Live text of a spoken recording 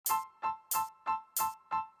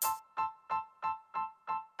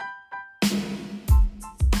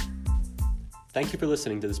Thank you for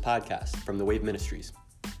listening to this podcast from The Wave Ministries.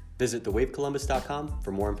 Visit thewavecolumbus.com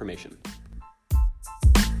for more information.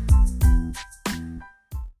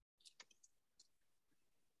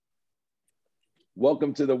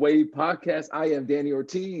 Welcome to the Wave Podcast. I am Danny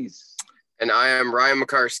Ortiz. And I am Ryan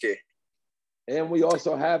Mocarski. And we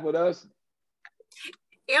also have with us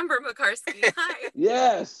Amber Mocarski. Hi.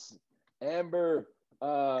 Yes, Amber.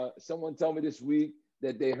 Someone told me this week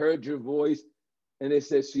that they heard your voice and they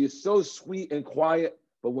said she is so sweet and quiet,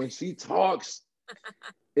 but when she talks,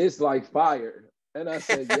 it's like fire. And I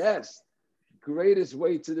said, yes, greatest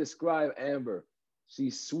way to describe Amber.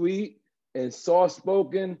 She's sweet and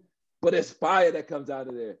soft-spoken, but it's fire that comes out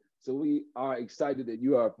of there. So we are excited that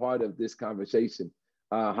you are a part of this conversation.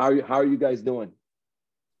 How are you guys doing?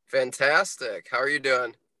 Fantastic. How are you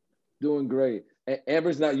doing? Doing great.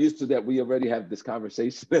 Amber's not used to that. We already have this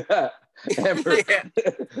conversation. Amber,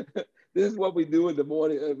 this is what we do in the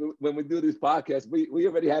morning when we do this podcast. We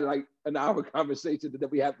already had like an hour conversation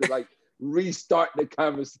that we have to like restart the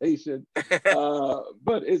conversation.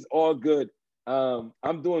 But it's all good.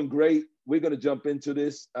 I'm doing great. We're going to jump into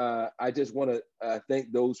this. I just want to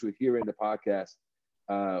thank those who are hearing the podcast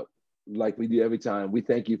like we do every time. We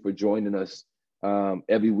thank you for joining us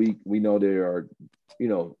every week. We know there are,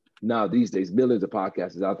 now these days, millions of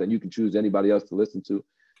podcasts out there. And you can choose anybody else to listen to.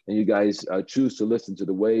 And you guys choose to listen to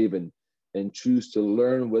The Wave and choose to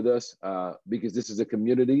learn with us because this is a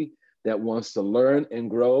community that wants to learn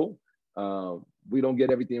and grow. We don't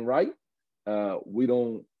get everything right. We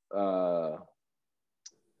don't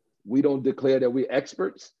declare that we're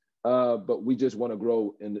experts, but we just want to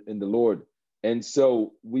grow in the Lord. And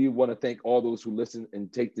so we want to thank all those who listen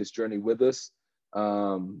and take this journey with us.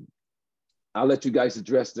 I'll let you guys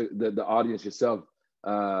address the audience yourself.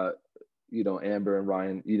 Amber and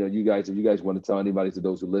Ryan, you guys, if you guys want to tell anybody, to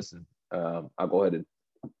those who listen, I'll go ahead and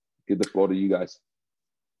give the floor to you guys.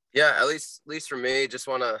 Yeah, at least for me, just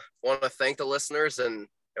want to thank the listeners and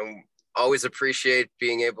always appreciate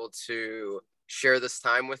being able to share this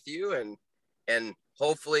time with you and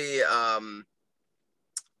hopefully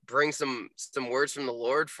bring some words from the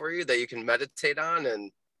Lord for you that you can meditate on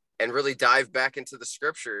and really dive back into the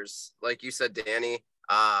scriptures. Like you said, Danny,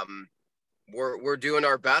 we're doing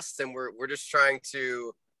our best and we're just trying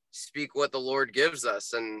to speak what the Lord gives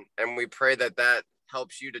us. And we pray that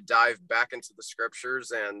helps you to dive back into the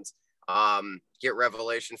scriptures and get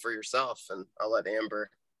revelation for yourself. And I'll let Amber.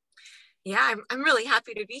 Yeah, I'm really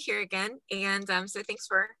happy to be here again. And so thanks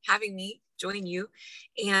for having me join you.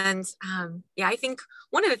 And I think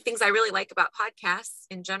one of the things I really like about podcasts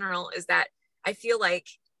in general is that I feel like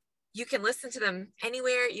you can listen to them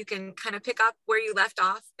anywhere. You can kind of pick up where you left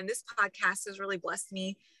off. And this podcast has really blessed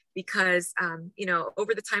me because,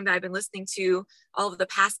 over the time that I've been listening to all of the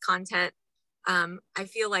past content, I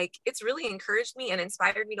feel like it's really encouraged me and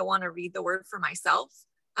inspired me to want to read the word for myself.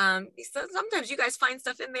 So sometimes you guys find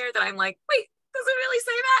stuff in there that I'm like, wait, does it really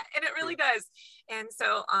say that? And it really does. And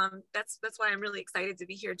so that's why I'm really excited to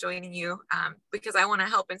be here joining you because I want to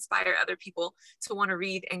help inspire other people to want to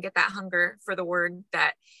read and get that hunger for the word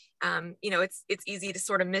that, it's easy to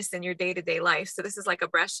sort of miss in your day-to-day life. So this is like a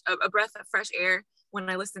breath of fresh air when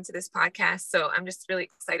I listen to this podcast. So I'm just really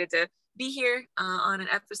excited to be here on an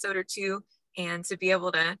episode or two and to be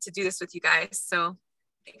able to do this with you guys. So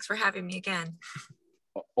thanks for having me again.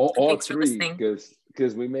 All three,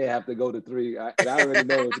 because we may have to go to three. I already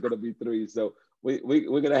know it's going to be three. So we're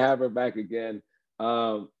going to have her back again.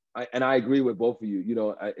 And I agree with both of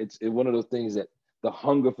you. It's one of those things that the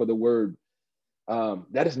hunger for the word,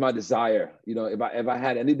 that is my desire. If I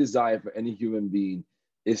had any desire for any human being,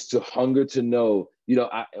 is to hunger to know.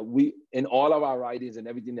 We in all of our writings and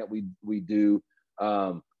everything that we do,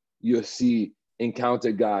 you'll see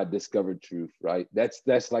encounter God, discovered truth, right?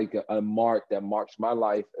 That's like a mark that marks my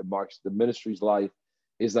life. It marks the ministry's life.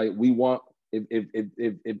 It's like we want,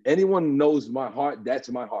 if anyone knows my heart, that's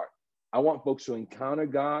my heart. I want folks to encounter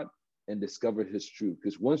God and discover his truth.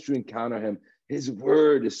 Because once you encounter him, his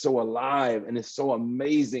word is so alive and it's so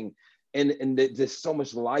amazing. And there's so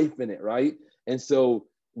much life in it, right? And so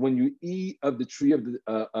when you eat of the tree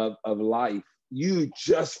of life, you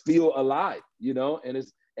just feel alive, and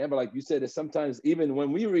it's, Amber, like you said, that sometimes even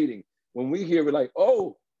when we're reading, when we hear, we're like,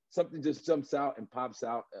 oh, something just jumps out and pops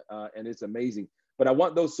out, and it's amazing. But I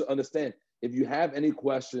want those to understand, if you have any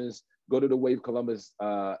questions, go to the Wave Columbus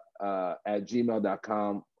at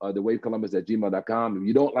gmail.com, thewavecolumbus@gmail.com. If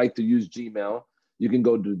you don't like to use Gmail, you can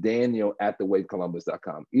go to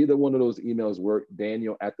daniel@thewavecolumbus.com. Either one of those emails work,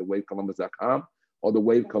 daniel@thewavecolumbus.com or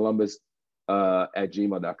thewavecolumbus at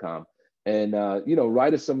gmail.com. And,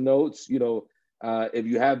 write us some notes, if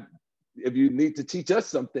you need to teach us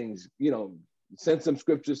some things, send some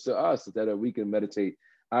scriptures to us that we can meditate.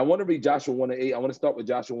 I want to read Joshua 1:8. I want to start with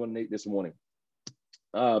Joshua 1:8 this morning,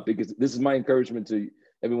 because this is my encouragement to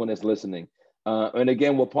everyone that's listening. And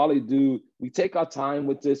again, we'll probably we take our time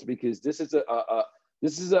with this because this is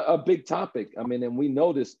a big topic. I mean, and we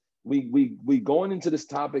know this. We going into this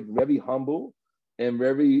topic very humble and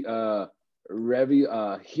very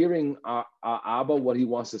hearing our Abba, what he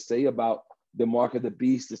wants to say about the mark of the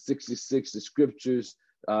beast, the 666, the scriptures.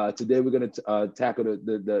 Today we're going to tackle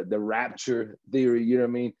the rapture theory. You know what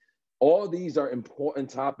I mean? All these are important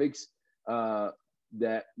topics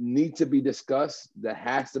that need to be discussed, that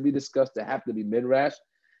has to be discussed, that have to be midrash.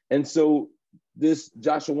 And so this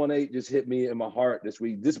Joshua 1:8 just hit me in my heart this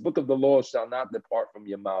week. This book of the law shall not depart from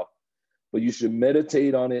your mouth, but you should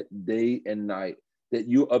meditate on it day and night, that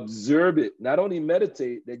you observe it. Not only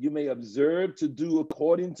meditate, that you may observe to do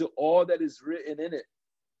according to all that is written in it.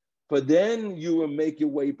 For then you will make your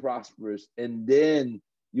way prosperous, and then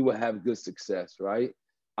you will have good success, right?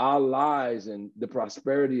 Our lives and the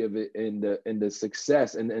prosperity of it and the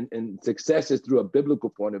success, and success is through a biblical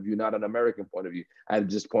point of view, not an American point of view. I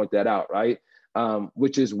just point that out, right?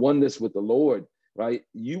 Which is oneness with the Lord, right?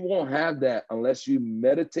 You won't have that unless you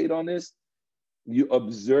meditate on this. You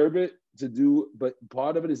observe it to do, but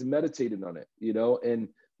part of it is meditating on it, you know, and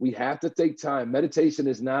we have to take time. Meditation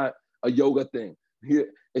is not a yoga thing.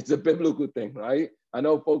 It's a biblical thing, right? I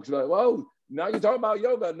know folks are like, whoa, now you're talking about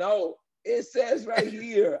yoga. No, it says right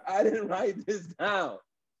here, I didn't write this down,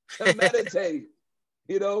 to meditate.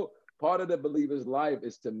 You know, part of the believer's life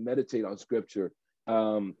is to meditate on scripture.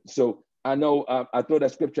 So I know I throw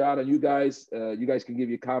that scripture out on you guys. You guys can give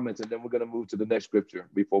your comments, and then we're going to move to the next scripture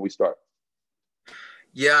before we start.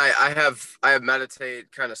 Yeah, I have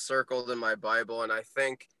meditate kind of circled in my Bible, and I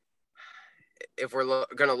think if we're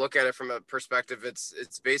going to look at it from a perspective,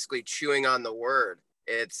 it's basically chewing on the word.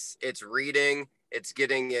 It's reading, it's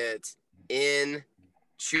getting it in,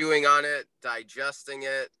 chewing on it, digesting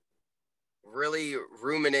it, really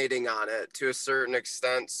ruminating on it to a certain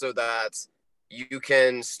extent, so that you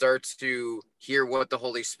can start to hear what the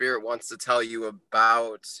Holy Spirit wants to tell you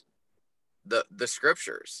about the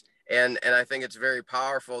scriptures. And I think it's very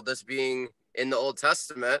powerful, this being in the Old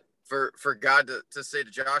Testament, for God to say to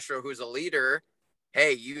Joshua, who's a leader,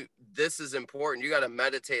 hey, this is important. You got to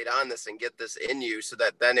meditate on this and get this in you, so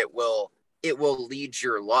that then it will lead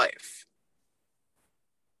your life.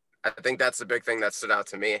 I think that's the big thing that stood out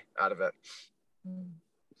to me out of it.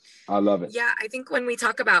 I love it. Yeah, I think when we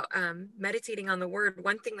talk about meditating on the word,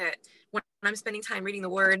 one thing that when I'm spending time reading the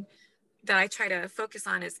word that I try to focus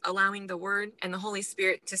on is allowing the word and the Holy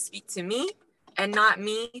Spirit to speak to me, and not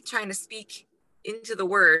me trying to speak into the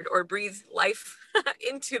word or breathe life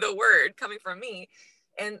into the word coming from me.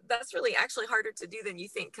 And that's really actually harder to do than you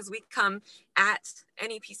think, because we come at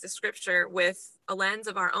any piece of scripture with a lens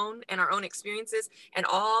of our own and our own experiences, and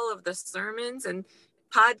all of the sermons and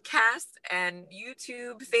podcasts and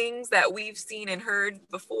YouTube things that we've seen and heard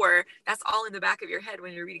before. That's all in the back of your head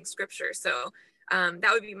when you're reading scripture. So that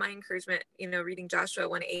would be my encouragement, reading Joshua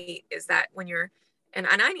 1:8, is that when you're, and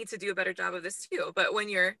I need to do a better job of this too, but when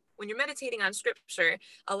you're meditating on scripture,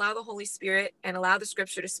 allow the Holy Spirit and allow the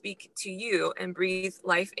scripture to speak to you and breathe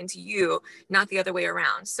life into you, not the other way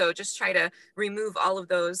around. So just try to remove all of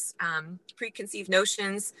those preconceived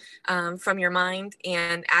notions from your mind,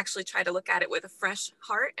 and actually try to look at it with a fresh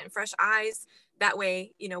heart and fresh eyes. That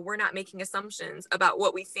way, we're not making assumptions about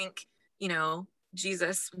what we think,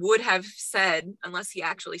 Jesus would have said, unless he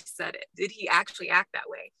actually said it. Did he actually act that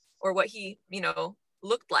way? Or what he,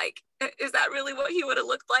 looked like? Is that really what he would have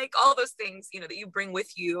looked like? All those things, that you bring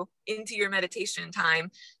with you into your meditation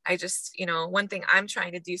time. I just, one thing I'm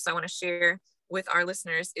trying to do, so I want to share with our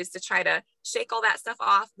listeners, is to try to shake all that stuff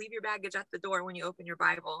off, leave your baggage at the door when you open your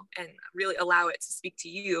Bible, and really allow it to speak to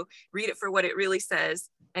you. Read it for what it really says,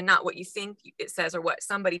 and not what you think it says or what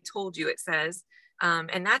somebody told you it says.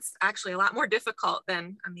 And that's actually a lot more difficult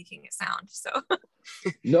than I'm making it sound. So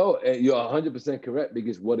no, you're 100% correct,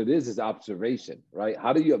 because what it is observation, right?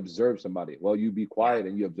 How do you observe somebody? Well, you be quiet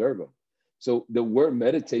and you observe them. So the word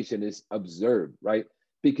meditation is observe, right?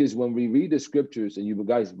 Because when we read the scriptures, and you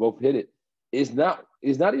guys both hit it, it's not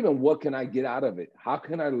even what can I get out of it? How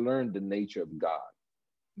can I learn the nature of God?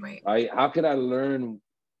 Right? How can I learn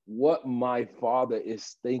what my Father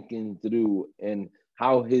is thinking through, and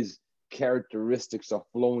how his characteristics are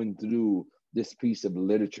flowing through this piece of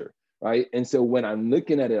literature, right? And so when I'm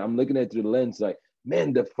looking at it through the lens like,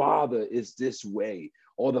 man, the Father is this way,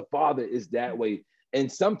 or the Father is that way.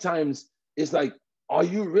 And sometimes it's like, are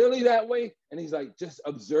you really that way? And he's like, just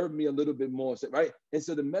observe me a little bit more, right? And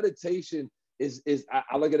so the meditation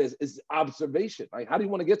I look at it as observation. Like, how do you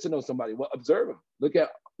want to get to know somebody? Well, observe them. Look at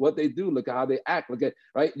what they do. Look at how they act. Look at,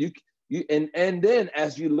 right? And then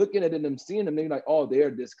as you're looking at it and seeing them, then you're like, oh,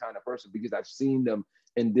 they're this kind of person because I've seen them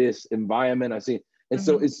in this environment. And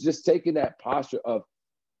so it's just taking that posture of,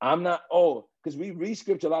 I'm not, because we read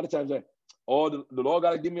scripture a lot of times like, the Lord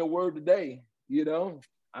got to give me a word today.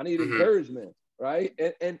 I need encouragement, right?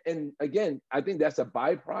 And again, I think that's a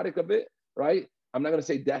byproduct of it, right? I'm not going to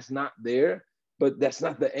say that's not there, but that's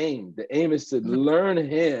not the aim. The aim is to learn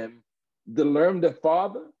him, to learn the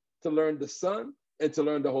Father, to learn the Son, and to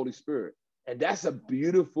learn the Holy Spirit. And that's a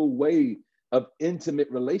beautiful way of intimate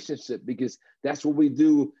relationship, because that's what we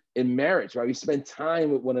do in marriage, right? We spend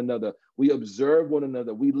time with one another. We observe one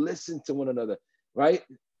another. We listen to one another, right?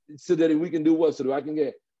 So that we can do what? So that I can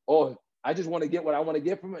get, I just want to get what I want to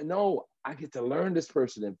get from it. No, I get to learn this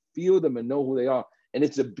person and feel them and know who they are. And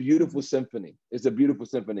it's a beautiful symphony. It's a beautiful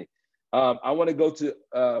symphony. I want to go to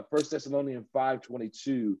 1 Thessalonians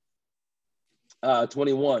 5:22,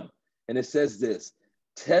 21. And it says this: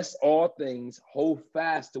 test all things, hold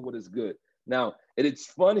fast to what is good. Now, it's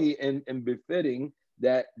funny and befitting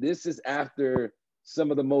that this is after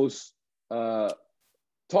some of the most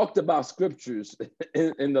talked about scriptures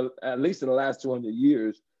at least in the last 200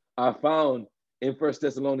 years are found in 1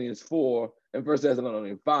 Thessalonians 4 and 1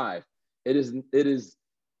 Thessalonians 5. It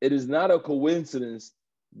is not a coincidence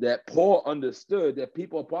that Paul understood that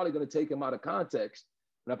people are probably going to take him out of context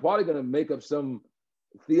and are probably going to make up some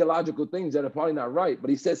theological things that are probably not right. But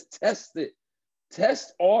he says, test it.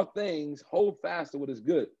 Test all things, hold fast to what is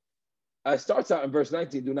good. It starts out in verse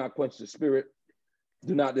 19, do not quench the spirit,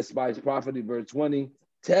 do not despise prophecy, verse 20.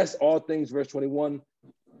 Test all things, verse 21.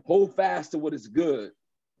 Hold fast to what is good.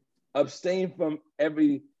 Abstain from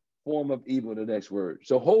every form of evil, the next word.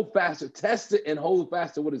 So hold fast, test it and hold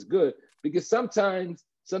fast to what is good, because sometimes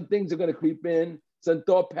some things are going to creep in, some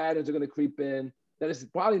thought patterns are going to creep in, that is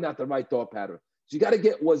probably not the right thought pattern. So you got to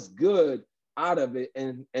get what's good out of it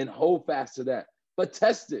and hold fast to that, but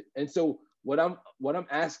test it. And so what I'm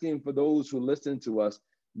asking for those who listen to us,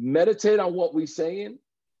 meditate on what we're saying,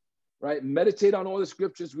 right? Meditate on all the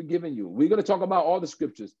scriptures we're giving you. We're going to talk about all the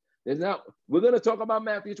scriptures. We're going to talk about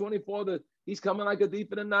Matthew 24, he's coming like a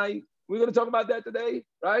thief in the night. We're going to talk about that today,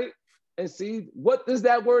 right? And see, what does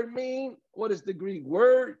that word mean? What is the Greek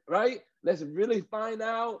word, right? Let's really find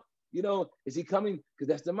out, is he coming? Because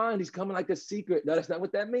that's the mind. He's coming like a secret. No, that's not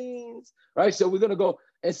what that means, right? So we're going to go.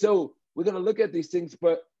 And so we're going to look at these things,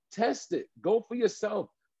 but test it. Go for yourself.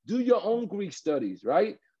 Do your own Greek studies,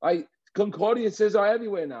 right? Concordances are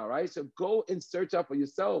everywhere now, right? So go and search out for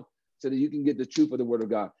yourself so that you can get the truth of the word of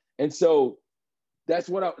God. And so that's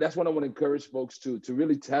what I want to encourage folks to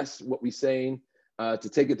really test what we're saying, to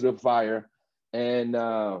take it through the fire. And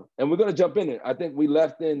we're going to jump in it. I think we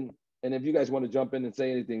left in, and if you guys want to jump in and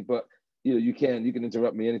say anything, but you can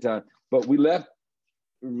interrupt me anytime. But we left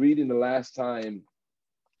reading the last time.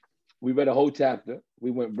 We read a whole chapter.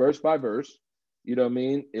 We went verse by verse. You know what I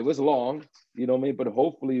mean? It was long, you know what I mean? But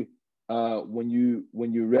hopefully when you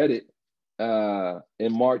read it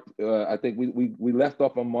in Mark, I think we left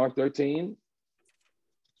off on Mark 13.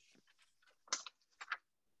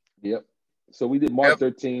 Yep. So we did Mark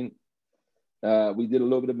 13. We did a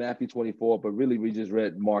little bit of Matthew 24, but really we just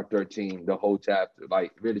read Mark 13, the whole chapter,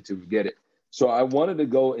 like ready to get it. So I wanted to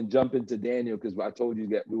go and jump into Daniel, because I told you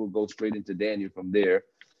that we will go straight into Daniel from there,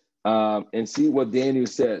 and see what Daniel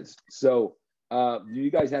says. So do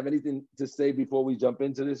you guys have anything to say before we jump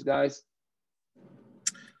into this, guys?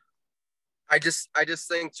 I just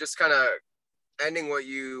think, just kind of ending what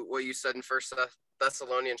you said in 1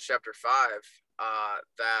 Thessalonians chapter 5,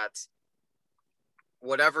 that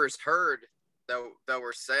whatever is heard that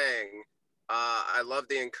we're saying, I love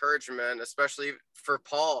the encouragement, especially for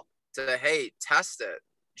Paul, to, hey, test it,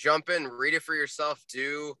 jump in, read it for yourself,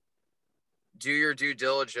 do your due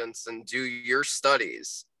diligence and do your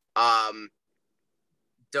studies.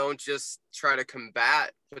 Don't just try to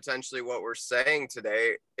combat potentially what we're saying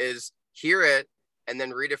today. Is hear it and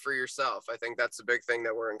then read it for yourself. I think that's a big thing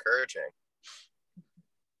that we're encouraging.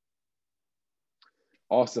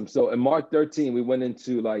 Awesome. So in Mark 13, we went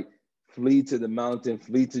into flee to the mountain,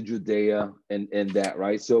 flee to Judea, and that,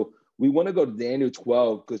 right? So we want to go to Daniel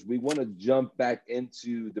 12 because we want to jump back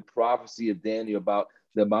into the prophecy of Daniel about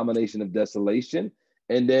the abomination of desolation.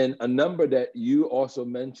 And then a number that you also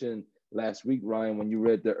mentioned last week, Ryan, when you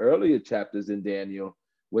read the earlier chapters in Daniel,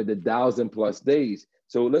 with the 1,000+ days.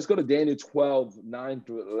 So let's go to Daniel 12, 9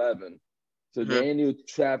 through 11. So Daniel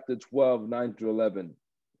chapter 12, 9 through 11.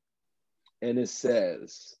 And it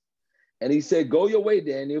says, and he said, go your way,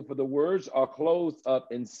 Daniel, for the words are closed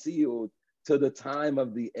up and sealed to the time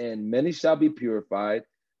of the end. Many shall be purified,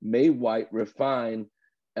 made white, refined,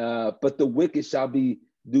 but the wicked shall do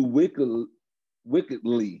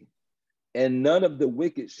wickedly. And none of the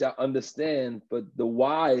wicked shall understand, but the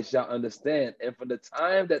wise shall understand. And from the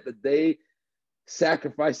time that the day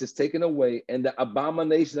sacrifice is taken away and the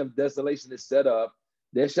abomination of desolation is set up,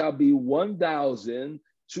 there shall be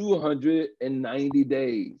 1,290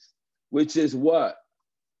 days, which is what?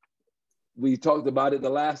 We talked about it the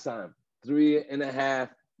last time, 3.5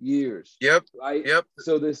 years. Yep. Right? Yep.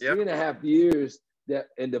 So there's 3.5 years that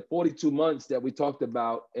in the 42 months that we talked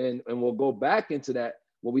about, and we'll go back into that.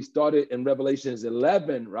 What we started in Revelations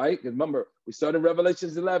 11, right? Because remember, we started in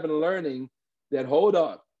Revelations 11 learning that, hold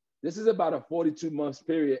up, this is about a 42 months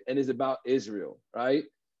period and is about Israel, right?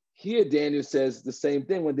 Here, Daniel says the same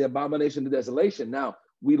thing with the abomination of desolation. Now,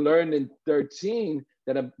 we learned in 13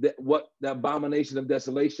 that what the abomination of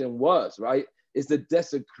desolation was, right? It's the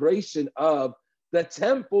desecration of the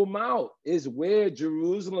Temple Mount, is where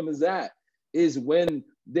Jerusalem is at, is when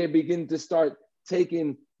they begin to start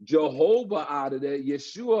taking Jehovah out of there,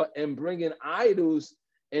 Yeshua, and bringing idols,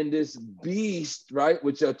 and this beast, right,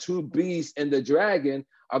 which are two beasts and the dragon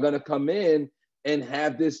are going to come in and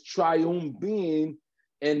have this triune being,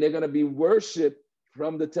 and they're going to be worshipped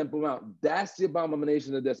from the Temple Mount. That's the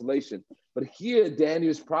abomination of desolation. But here,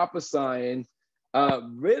 Daniel's prophesying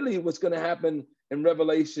really what's going to happen in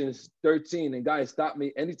Revelation 13. And guys, stop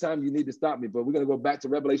me anytime you need to stop me, but we're going to go back to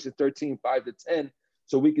Revelation 13, 5-10,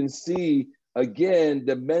 so we can see again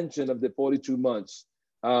the mention of the 42 months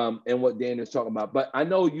and what Daniel's talking about. But I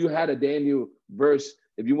know you had a Daniel verse.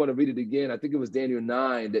 If you want to read it again, I think it was Daniel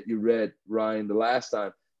 9 that you read, Ryan, the last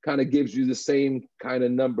time. Kind of gives you the same kind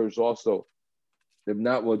of numbers also. If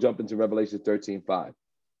not, we'll jump into Revelation 13, 5.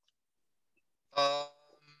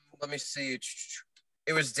 Let me see.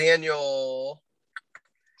 It was Daniel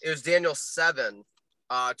 7,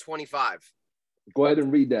 25. Go ahead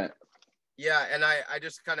and read that. Yeah, and I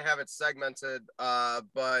just kind of have it segmented,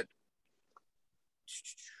 but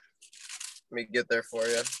let me get there for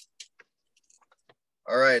you.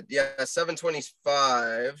 All right, yeah,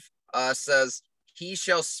 7:25 says, "He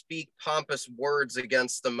shall speak pompous words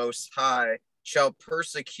against the Most High, shall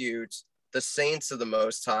persecute the saints of the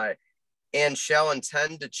Most High, and shall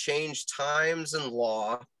intend to change times and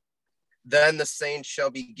law. Then the saints shall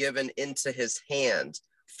be given into his hand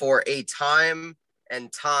for a time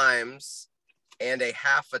and times and a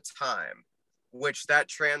half a time," which that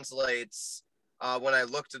translates, when I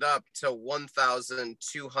looked it up, to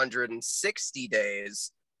 1,260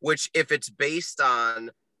 days, which if it's based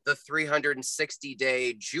on the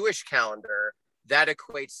 360-day Jewish calendar, that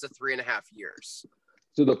equates to 3.5 years.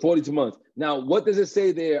 So the 42 months. Now, what does it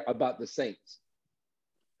say there about the saints?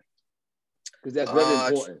 Because that's very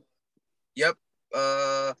important. Yep.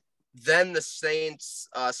 Then the saints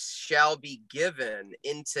shall be given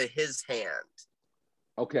into his hand.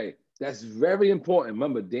 Okay, that's very important.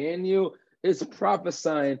 Remember, Daniel is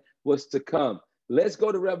prophesying what's to come. Let's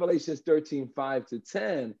go to Revelation 13,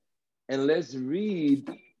 5-10, and let's read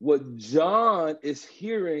what John is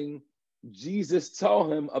hearing Jesus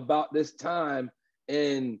tell him about this time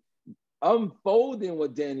and unfolding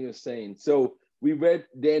what Daniel is saying. So we read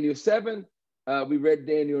Daniel 7, we read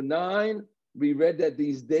Daniel 9, we read that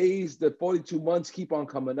these days, the 42 months keep on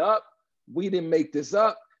coming up. We didn't make this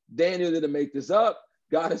up. Daniel didn't make this up.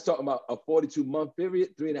 God is talking about a 42-month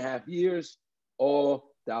period, 3.5 years, or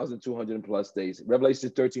 1,200 plus days. Revelation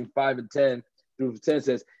 13, 5-10 through 10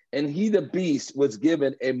 says, "And he, the beast, was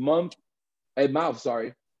given a mouth,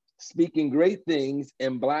 speaking great things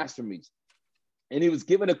and blasphemies. And he was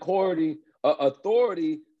given authority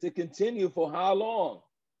to continue for how long?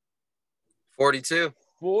 42.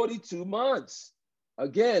 42 months.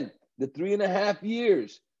 Again, the 3.5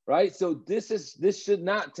 years, right? So this should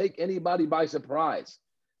not take anybody by surprise,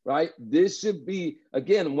 right? This should be,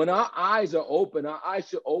 again, when our eyes are open, our eyes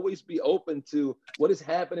should always be open to what is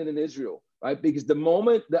happening in Israel, right? Because the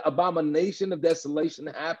moment the abomination of desolation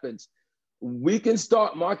happens, we can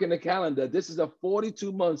start marking the calendar. This is a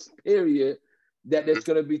 42 months period that there's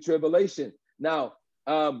going to be tribulation. Now,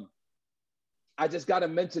 I just got to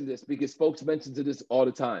mention this because folks mention to this all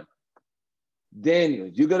the time. Daniel,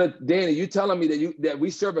 you telling me that we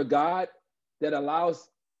serve a God that allows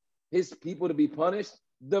his people to be punished?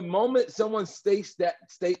 The moment someone states that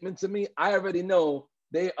statement to me, I already know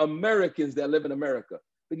they're Americans that live in America,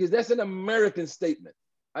 because that's an American statement.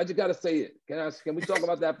 I just got to say it. Can we talk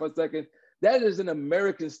about that for a second? That is an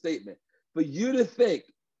American statement. For you to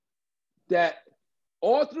think that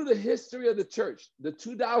all through the history of the church, the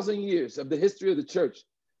 2,000 years of the history of the church,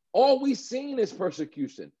 all we've seen is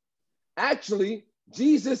persecution. Actually,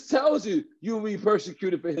 Jesus tells you you will be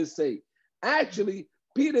persecuted for his sake. Actually,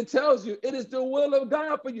 Peter tells you it is the will of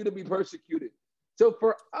God for you to be persecuted. So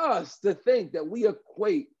for us to think that we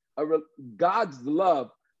equate God's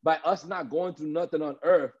love by us not going through nothing on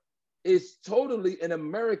earth is totally an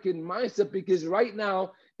American mindset, because right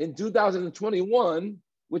now in 2021,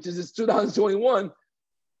 which is 2021,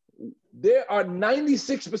 there are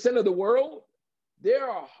 96% of the world, there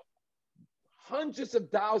are hundreds of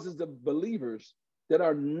thousands of believers that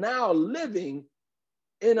are now living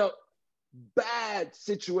in a bad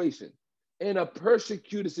situation, in a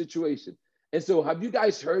persecuted situation. And so have you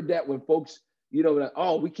guys heard that when folks, like,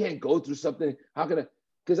 oh, we can't go through something, how can I?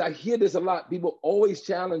 Because I hear this a lot. People always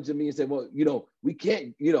challenging me and say, well, we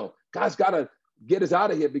can't, God's got to get us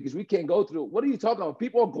out of here because we can't go through. What are you talking about?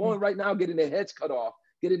 People are going right now, getting their heads cut off,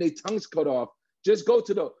 getting their tongues cut off. Just go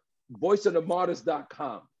to the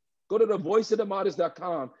voiceofthemartyrs.com. Go to the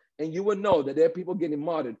voiceofthemartyrs.com and you will know that there are people getting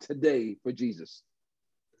martyred today for Jesus.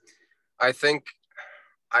 I think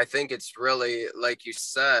it's really, like you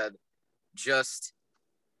said, just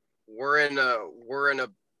we're in a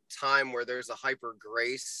time where there's a hyper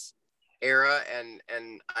grace era, and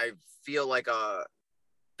I feel like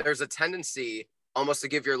there's a tendency almost to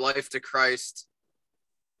give your life to Christ.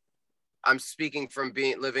 I'm speaking from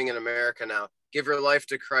living in America now. Give your life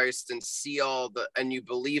to Christ and see and you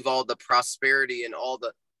believe all the prosperity and all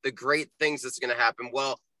the great things that's going to happen.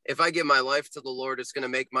 Well, if I give my life to the Lord, it's going to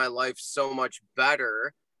make my life so much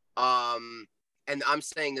better. And I'm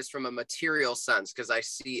saying this from a material sense because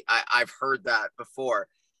I've heard that before.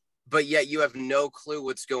 But yet you have no clue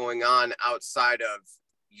what's going on outside of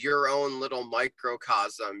your own little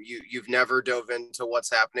microcosm. You've never dove into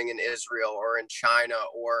what's happening in Israel or in China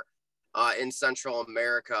or in Central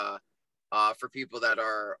America for people that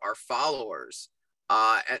are followers.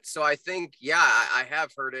 And so I think, I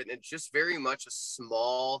have heard it, and it's just very much a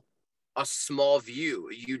small view.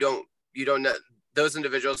 You don't those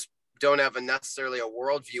individuals don't have necessarily a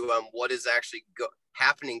worldview on what is actually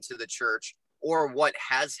happening to the church or what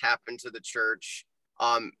has happened to the church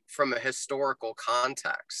from a historical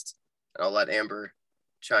context. And I'll let Amber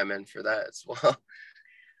chime in for that as well.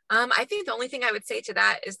 I think the only thing I would say to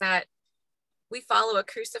that is that we follow a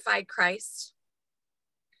crucified Christ,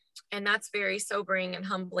 and that's very sobering and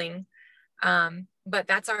humbling. But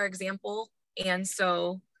that's our example. And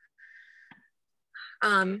so,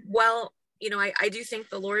 I do thank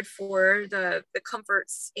the Lord for the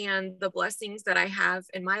comforts and the blessings that I have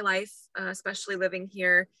in my life, especially living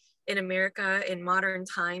here in America in modern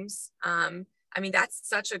times. That's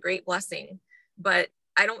such a great blessing, but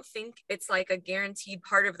I don't think it's like a guaranteed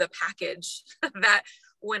part of the package that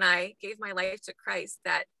when I gave my life to Christ,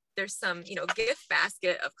 that there's some, gift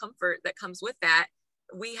basket of comfort that comes with that.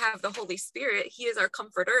 We have the Holy Spirit. He is our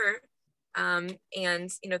comforter. And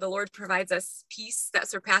the Lord provides us peace that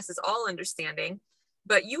surpasses all understanding,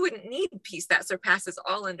 but you wouldn't need peace that surpasses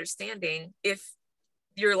all understanding if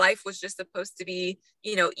your life was just supposed to be,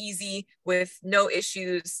 easy with no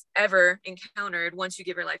issues ever encountered once you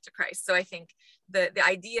give your life to Christ. So I think the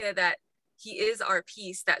idea that he is our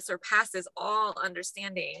peace that surpasses all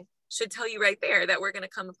understanding should tell you right there that we're going to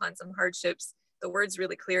come upon some hardships. The word's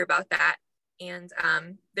really clear about that. And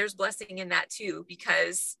there's blessing in that too,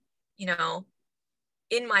 because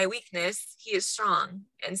in my weakness, he is strong.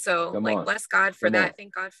 And so bless God for that.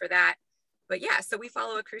 Thank God for that. But so we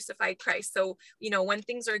follow a crucified Christ. So, when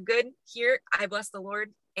things are good here, I bless the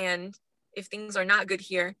Lord. And if things are not good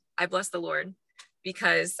here, I bless the Lord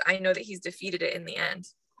because I know that he's defeated it in the end.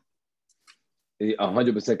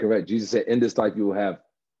 100% correct. Jesus said, in this life, you will have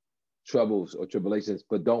troubles or tribulations,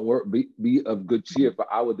 but don't worry, be of good cheer,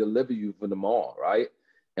 for I will deliver you from them all, right?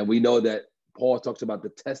 And we know that Paul talks about the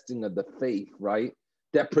testing of the faith, right?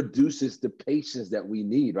 That produces the patience that we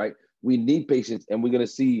need, right? We need patience. And we're going to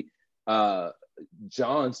see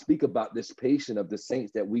John speak about this patience of the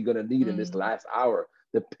saints that we're going to need in this last hour,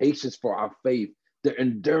 the patience for our faith, the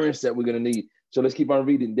endurance that we're going to need. So let's keep on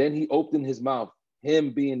reading. Then he opened his mouth,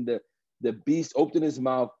 him being the beast opened his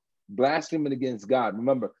mouth, blaspheming against God.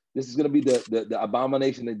 Remember, this is going to be the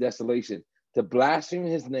abomination and desolation, to blaspheme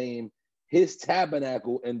his name, his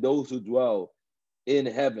tabernacle, and those who dwell in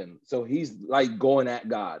heaven. So he's like going at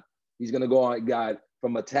God. He's going to go at God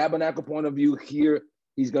from a tabernacle point of view here.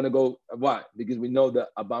 He's going to go, why? Because we know the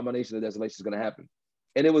abomination of desolation is going to happen.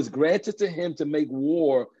 And it was granted to him to make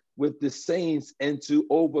war with the saints and to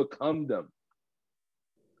overcome them.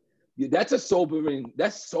 That's sobering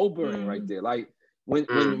right there. Like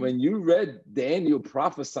when you read Daniel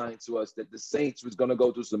prophesying to us that the saints was going to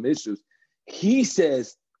go through some issues, he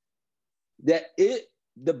says that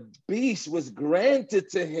the beast was granted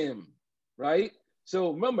to him, right?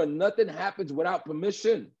 So remember, nothing happens without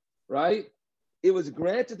permission, right? It was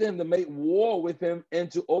granted him to make war with him and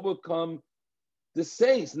to overcome the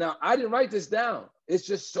saints. Now, I didn't write this down. It's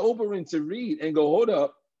just sobering to read and go, hold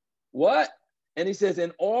up, what? And he says,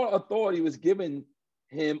 and all authority was given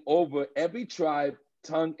him over every tribe,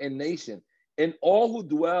 tongue, and nation. And all who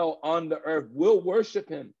dwell on the earth will worship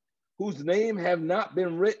him, whose name have not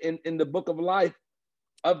been written in the book of life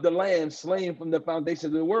of the Lamb slain from the foundation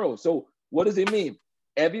of the world. So what does it mean?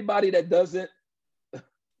 Everybody that doesn't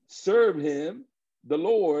serve him, the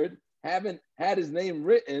Lord, haven't had his name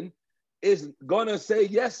written, is gonna say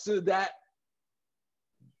yes to that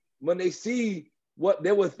when they see what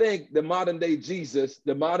they would think the modern day Jesus,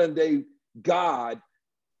 the modern day God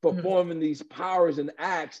performing these powers and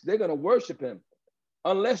acts. They're gonna worship him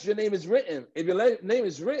unless your name is written. If your name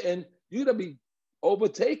is written, you're gonna be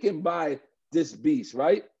overtaken by this beast,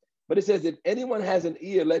 right? But it says, if anyone has an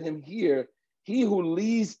ear, let him hear. He who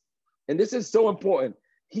leads, and this is so important,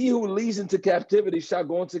 he who leads into captivity shall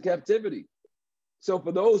go into captivity. So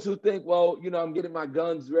for those who think, well, you know, I'm getting my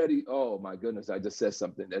guns ready. Oh my goodness, I just said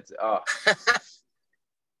something that's,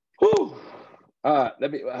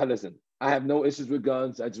 let me, listen, I have no issues with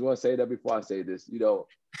guns. I just want to say that before I say this, you know,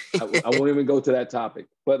 I won't even go to that topic.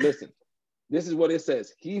 But listen, this is what it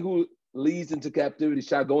says. He who leads into captivity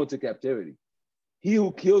shall go into captivity. He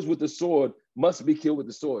who kills with the sword must be killed with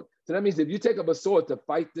the sword. So that means if you take up a sword to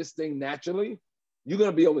fight this thing naturally, you're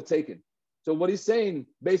going to be overtaken. So what he's saying,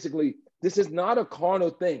 basically, this is not a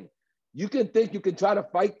carnal thing. You can think you can try to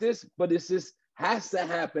fight this, but this just has to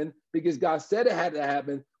happen because God said it had to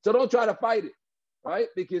happen. So don't try to fight it, right?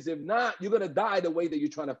 Because if not, you're going to die the way that you're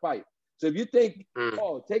trying to fight. So if you think,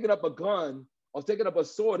 oh, taking up a gun or taking up a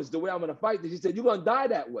sword is the way I'm going to fight this, he said, you're going to die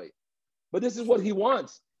that way. But this is what he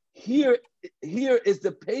wants. Here is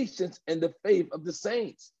the patience and the faith of the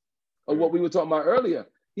saints, of what we were talking about earlier.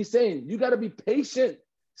 He's saying, you got to be patient,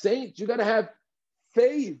 saints. You got to have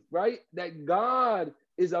faith, right? That God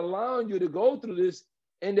is allowing you to go through this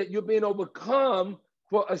and that you're being overcome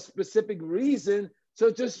for a specific reason.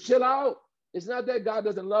 So just chill out. It's not that God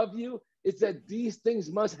doesn't love you. It's that these things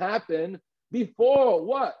must happen before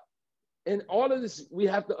what? And all of this, we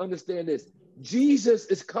have to understand this. Jesus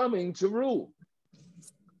is coming to rule.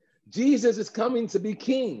 Jesus is coming to be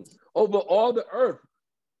king over all the earth.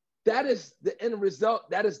 That is the end result.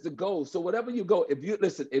 That is the goal. So whatever you go, if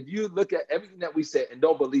you look at everything that we said and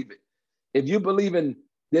don't believe it, if you believe in,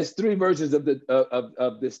 there's three versions of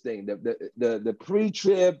this thing, the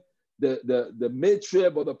pre-trib, the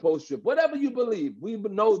mid-trib, or the post-trib. Whatever you believe, we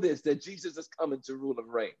know this, that Jesus is coming to rule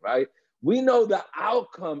and reign, right? We know the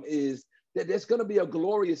outcome is that there's going to be a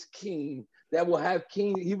glorious king that will have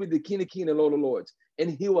king. He will be the king of kings and Lord of lords.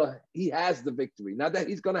 And he has the victory. Not that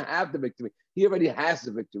he's going to have the victory. He already has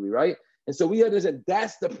the victory, right? And so we understand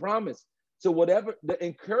that's the promise. So whatever the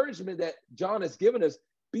encouragement that John has given us,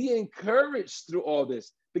 be encouraged through all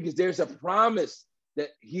this because there's a promise that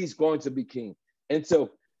he's going to be king. And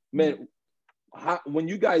so, man, when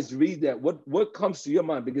you guys read that, what comes to your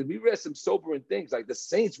mind? Because we read some sobering things like the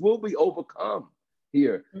saints will be overcome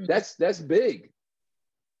here. That's big.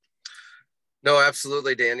 No,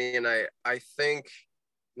 absolutely, Danny. And I think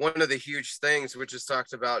one of the huge things, which is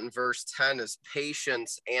talked about in verse 10, is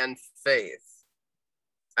patience and faith.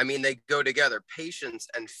 I mean, they go together, patience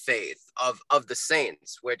and faith of the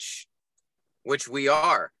saints, which we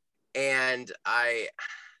are. And I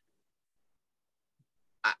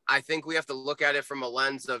think we have to look at it from a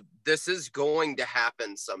lens of this is going to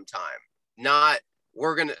happen sometime. Not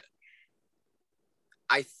we're going to,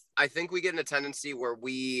 I think we get in a tendency where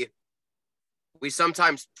we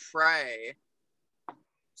sometimes pray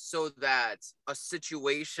so that a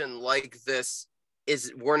situation like this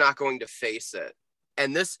we're not going to face it.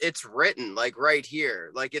 And it's written like right here,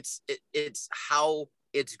 like it's how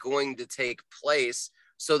it's going to take place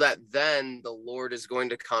so that then the Lord is going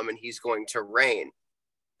to come and he's going to reign.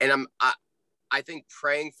 And I think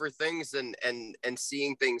praying for things and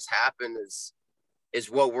seeing things happen is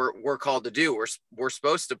what we're called to do. We're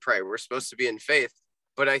supposed to pray. We're supposed to be in faith.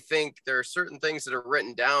 But I think there are certain things that are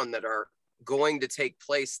written down that are going to take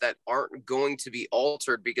place that aren't going to be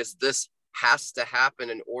altered because this has to happen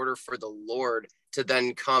in order for the Lord to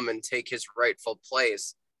then come and take his rightful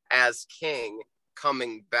place as king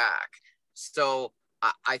coming back. So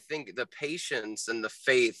I think the patience and the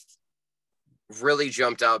faith really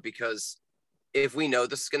jumped out because if we know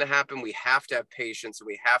this is going to happen, we have to have patience and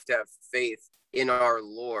we have to have faith in our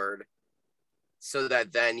Lord so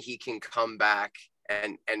that then he can come back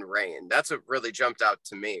and reign. That's what really jumped out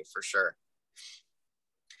to me for sure.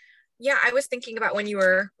 Yeah, I was thinking about when you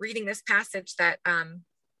were reading this passage that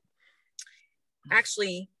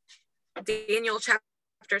actually Daniel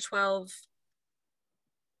chapter 12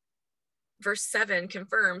 verse 7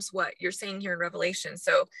 confirms what you're saying here in Revelation.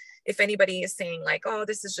 So if anybody is saying like, oh,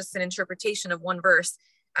 this is just an interpretation of one verse,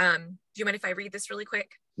 do you mind if I read this really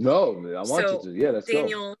quick? No, I want you to. Yeah, let's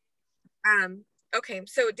Daniel, go. Okay,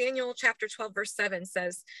 so Daniel chapter 12 verse 7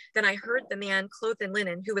 says, then I heard the man clothed in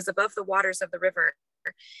linen who was above the waters of the river.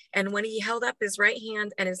 And when he held up his right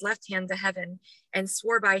hand and his left hand to heaven and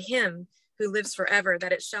swore by him who lives forever,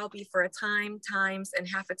 that it shall be for a time, times, and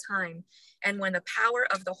half a time. And when the power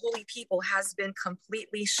of the holy people has been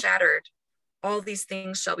completely shattered, all these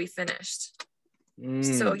things shall be finished.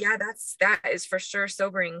 So yeah, that is for sure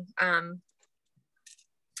sobering.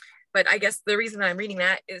 But I guess the reason I'm reading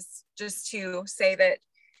that is just to say that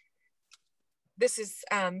this is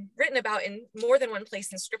written about in more than one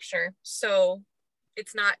place in scripture. So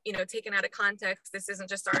it's not, taken out of context. This isn't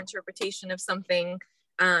just our interpretation of something.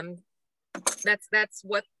 That's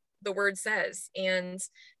what the word says. And,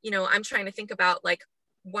 I'm trying to think about like,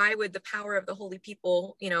 why would the power of the holy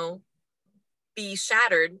people, be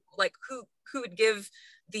shattered? Like who would give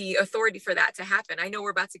the authority for that to happen? I know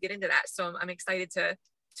we're about to get into that. So I'm excited to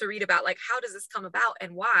read about like, how does this come about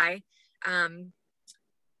and why?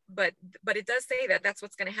 But it does say that that's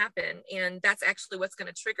what's going to happen. And that's actually what's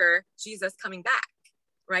going to trigger Jesus coming back,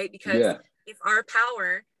 right? Because if our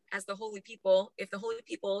power as the holy people, if the holy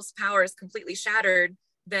people's power is completely shattered,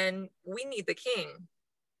 then we need the king.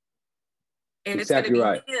 And exactly, it's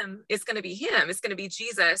going to be him. It's going to be him. It's going to be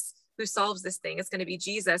Jesus who solves this thing. It's going to be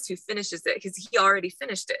Jesus who finishes it, because he already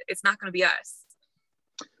finished it. It's not going to be us.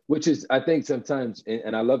 Which is, I think sometimes,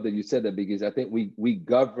 and I love that you said that, because I think we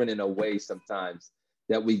govern in a way sometimes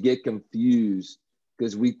that we get confused,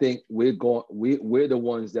 because we think we're the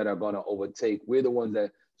ones that are going to overtake. We're the ones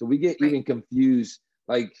that, so we get even confused.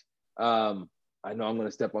 Like, I know I'm going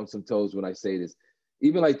to step on some toes when I say this.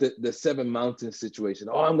 Even like the 7 mountain situation.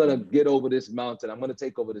 Oh, I'm going to get over this mountain. I'm going to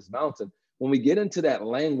take over this mountain. When we get into that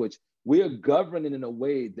language, we are governing in a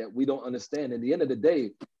way that we don't understand. In the end of the day,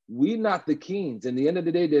 we're not the kings. In the end of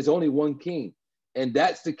the day, there's only one king, and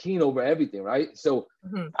that's the king over everything, right? So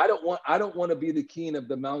I don't want to be the king of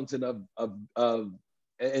the mountain of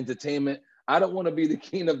entertainment. I don't want to be the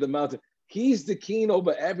king of the mountain. He's the king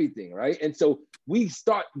over everything, right? And so we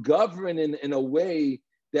start governing in a way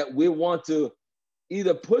that we want to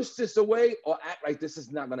either push this away or act like this is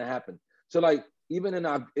not going to happen. So like even in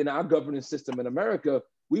our governance system in America,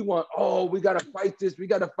 we want, we got to fight this, we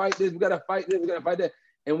got to fight this, we got to fight this, we got to fight that.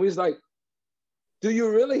 And we're like, do you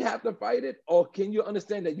really have to fight it? Or can you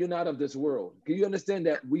understand that you're not of this world? Can you understand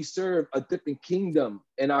that we serve a different kingdom,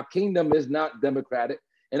 and our kingdom is not democratic,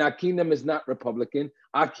 and our kingdom is not Republican.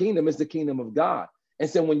 Our kingdom is the kingdom of God. And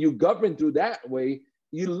so when you govern through that way,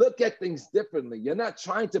 you look at things differently. You're not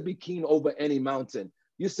trying to be king over any mountain.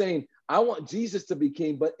 You're saying, I want Jesus to be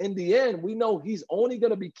king. But in the end, we know he's only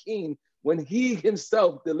going to be king when he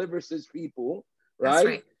himself delivers his people, right? That's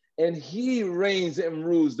right. And he reigns and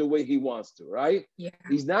rules the way he wants to, right? Yeah.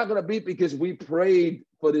 He's not going to be because we prayed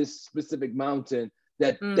for this specific mountain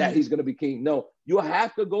that he's going to be king. No, you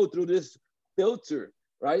have to go through this filter,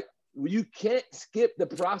 right? You can't skip the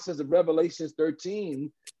process of Revelation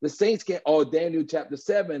 13. The saints can't, or Daniel chapter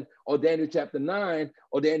 7, or Daniel chapter 9,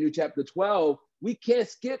 or Daniel chapter 12. We can't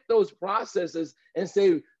skip those processes and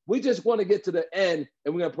say, we just want to get to the end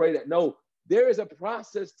and we're going to pray that. No, there is a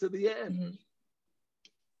process to the end. Mm-hmm.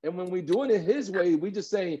 And when we're doing it his way, we just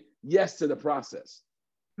saying yes to the process.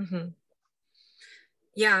 Mm-hmm.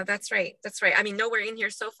 Yeah, that's right. That's right. I mean, nowhere in here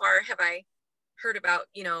so far have I heard about,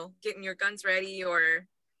 getting your guns ready or,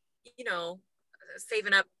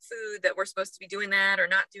 saving up food that we're supposed to be doing that or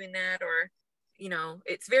not doing that. Or,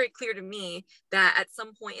 it's very clear to me that at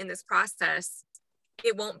some point in this process,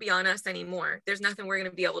 it won't be on us anymore. There's nothing we're going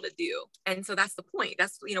to be able to do. And so that's the point.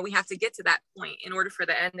 That's, we have to get to that point in order for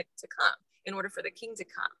the end to come, in order for the king to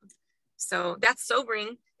come. So that's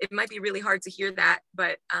sobering. It might be really hard to hear that,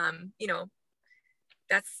 but,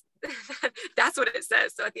 that's what it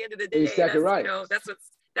says. So at the end of the day, exactly right.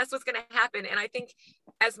 That's what's going to happen. And I think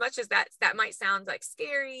as much as that might sound like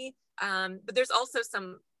scary, but there's also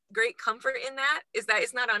some great comfort in that, is that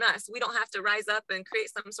it's not on us. We don't have to rise up and create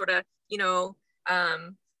some sort of,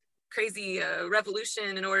 crazy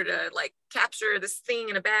revolution in order to like capture this thing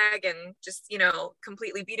in a bag and just,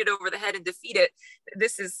 completely beat it over the head and defeat it.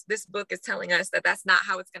 This book is telling us that that's not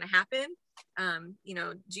how it's going to happen.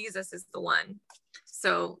 Jesus is the one.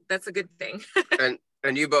 So that's a good thing.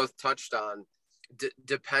 and you both touched on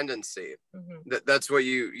dependency. Mm-hmm. That's what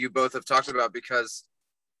you both have talked about, because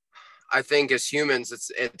I think as humans,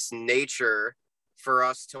 it's nature for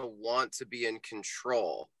us to want to be in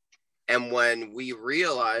control. And when we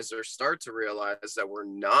realize or start to realize that we're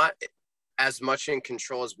not as much in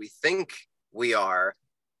control as we think we are,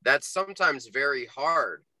 that's sometimes very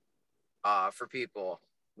hard for people.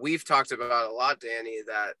 We've talked about a lot, Danny,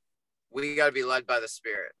 that we got to be led by the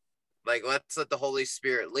Spirit. Like, let's let the Holy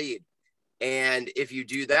Spirit lead. And if you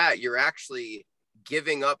do that, you're actually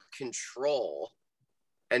giving up control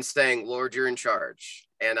and saying, Lord, you're in charge.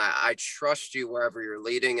 And I trust you wherever you're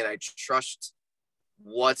leading. And I trust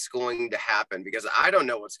what's going to happen, because I don't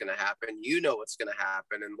know what's going to happen. You know what's going to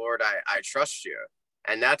happen. And Lord, I trust you.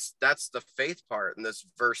 And that's the faith part in this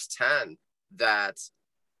verse 10, that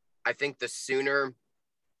I think the sooner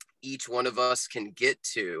each one of us can get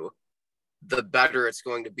to, the better it's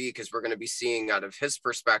going to be, because we're going to be seeing out of his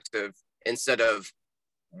perspective instead of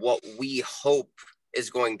what we hope is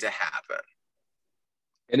going to happen.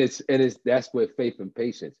 And it's that's where faith and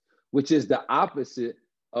patience, which is the opposite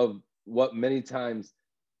of what many times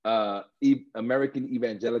American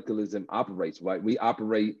evangelicalism operates, right? We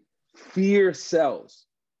operate fear sells.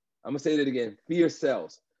 I'm gonna say that again, fear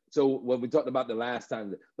sells. So when we talked about the last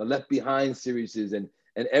time, the Left Behind series and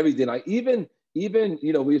everything, like even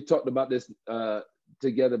you know, we've talked about this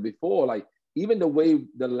together before, like even the way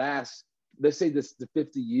the last, let's say the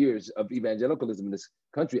 50 years of evangelicalism in this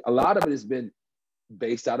country, a lot of it has been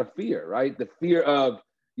based out of fear, right? The fear of,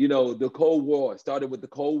 you know, the Cold War. It started with the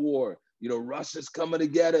Cold War. You know, Russia's coming to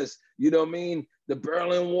get us. You know what I mean? The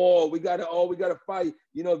Berlin Wall. We gotta fight.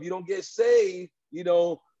 You know, if you don't get saved, you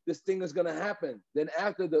know, this thing is gonna happen. Then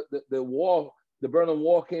after the wall, the Berlin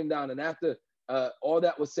Wall came down, and after all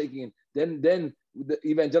that was taken, then the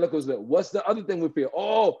evangelicals went, what's the other thing we fear?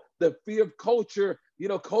 Oh, the fear of culture. You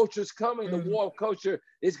know, culture's coming. The war of culture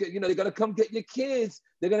is, you know, they're gonna come get your kids.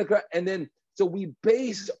 They're gonna, and then so we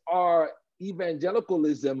base our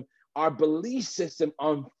evangelicalism, our belief system,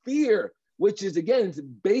 on fear, which is, again,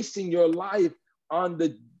 basing your life on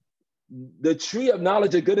the tree of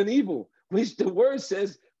knowledge of good and evil, which the word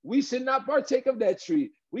says we should not partake of that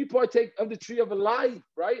tree. We partake of the tree of life,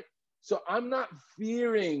 right? So I'm not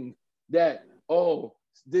fearing that, oh,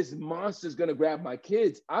 this monster is going to grab my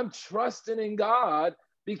kids. I'm trusting in God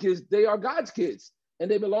because they are God's kids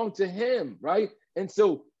and they belong to him, right? And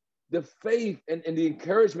so the faith and the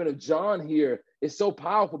encouragement of John here is so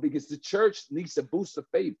powerful, because the church needs to boost the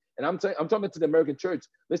faith. And I'm talking to the American church.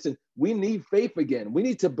 Listen, we need faith again. We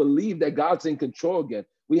need to believe that God's in control again.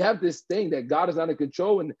 We have this thing that God is not in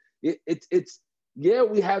control, and it's yeah,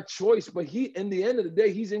 we have choice, but he, in the end of the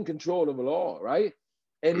day, he's in control of it all, right?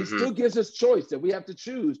 And he still gives us choice that we have to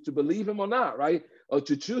choose to believe him or not, right? Or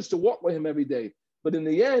to choose to walk with him every day. But in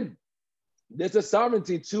the end, there's a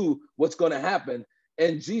sovereignty to what's going to happen.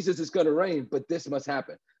 And Jesus is going to reign, but this must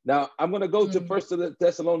happen. Now, I'm going to go to 1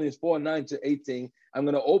 Thessalonians 4:9-18. I'm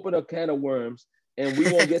going to open a can of worms, and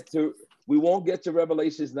we won't get to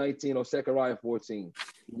Revelations 19 or Zechariah 14.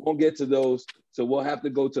 We won't get to those. So we'll have to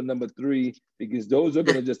go to number 3, because those are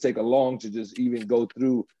going to just take a long to just even go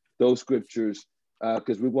through those scriptures,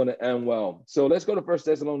 because we want to end well. So let's go to 1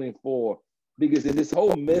 Thessalonians 4, because in this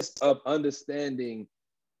whole midst of understanding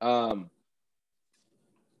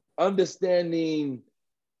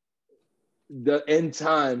the end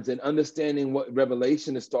times and understanding what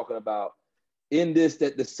Revelation is talking about, in this,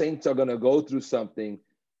 that the saints are going to go through something,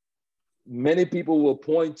 many people will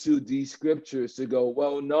point to these scriptures to go,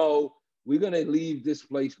 well, no, we're going to leave this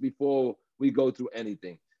place before we go through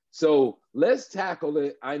anything. So let's tackle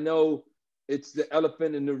it. I know it's the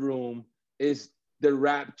elephant in the room, is the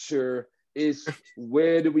rapture, is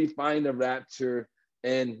where do we find the rapture?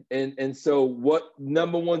 And so what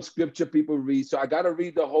number one scripture people read? So I got to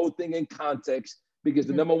read the whole thing in context, because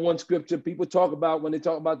the number one scripture people talk about when they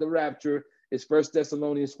talk about the rapture is 1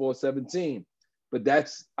 Thessalonians 4:17. But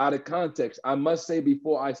that's out of context. I must say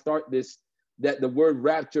before I start this, that the word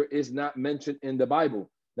rapture is not mentioned in the Bible.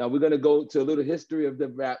 Now we're going to go to a little history of the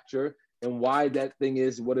rapture and why that thing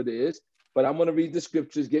is what it is. But I'm going to read the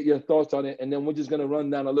scriptures, get your thoughts on it, and then we're just going to run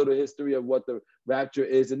down a little history of what the rapture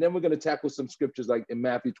is. And then we're going to tackle some scriptures like in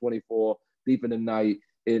Matthew 24, deep in the night,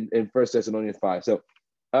 in 1 Thessalonians 5. So,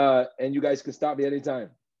 and you guys can stop me anytime.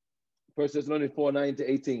 1 Thessalonians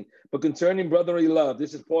 4:9-18. But concerning brotherly love,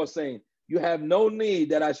 this is Paul saying, you have no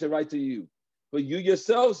need that I should write to you, but you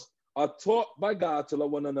yourselves are taught by God to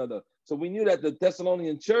love one another. So we knew that the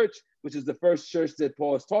Thessalonian church, which is the first church that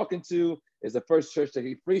Paul is talking to, is the first church that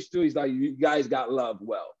he preached to. He's like, you guys got love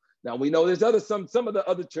well. Now we know there's some of the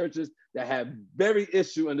other churches that have very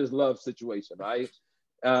issue in this love situation, right?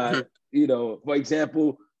 You know, for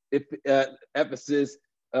example, if Ephesus,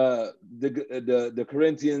 the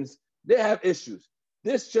Corinthians, they have issues.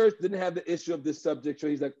 This church didn't have the issue of this subject. So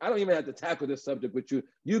he's like, I don't even have to tackle this subject with you.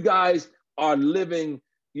 You guys are living,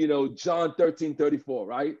 John 13:34,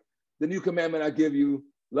 right? The new commandment I give you,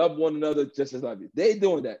 love one another just as I do. They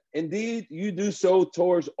doing that. Indeed, you do so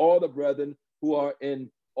towards all the brethren who are in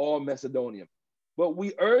all Macedonia. But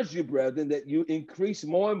we urge you, brethren, that you increase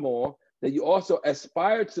more and more, that you also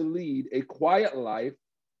aspire to lead a quiet life,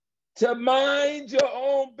 to mind your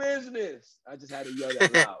own business. I just had to yell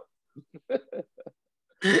that loud.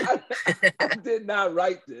 I did not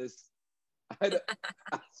write this. I just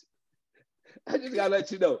gotta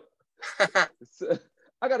let you know. So,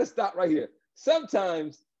 I gotta stop right here.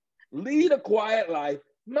 Sometimes lead a quiet life,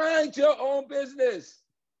 mind your own business.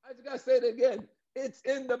 I just gotta say it again. It's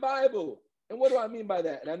in the Bible. And what do I mean by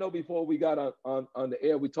that? And I know before we got on the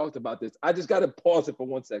air, we talked about this. I just gotta pause it for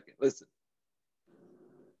 1 second. Listen.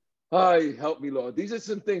 Ay, help me, Lord. These are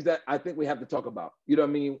some things that I think we have to talk about. You know what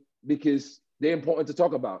I mean? Because they're important to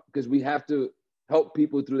talk about, because we have to help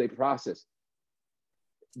people through their process.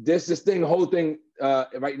 There's this whole thing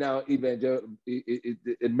right now,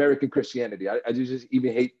 American Christianity. I just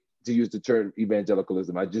even hate to use the term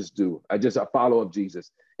evangelicalism. I just do. I follow of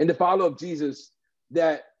Jesus. And the follow of Jesus,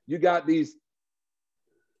 that you got these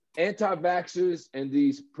anti-vaxxers and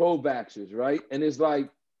these pro-vaxxers, right? And it's like,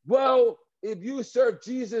 well, if you serve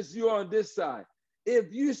Jesus, you're on this side.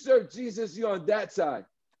 If you serve Jesus, you're on that side.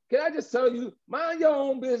 Can I just tell you, mind your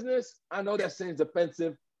own business? I know that seems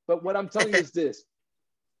offensive, but what I'm telling you is this.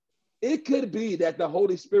 It could be that the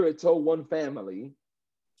Holy Spirit told one family,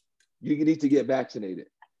 you need to get vaccinated.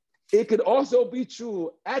 It could also be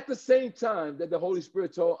true at the same time that the Holy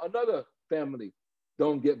Spirit told another family,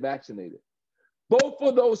 don't get vaccinated. Both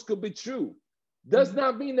of those could be true. Does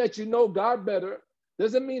not mean that you know God better.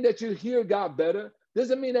 Doesn't mean that you hear God better.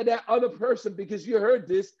 Doesn't mean that that other person, because you heard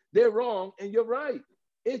this, they're wrong and you're right.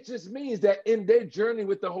 It just means that in their journey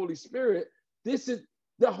with the Holy Spirit, the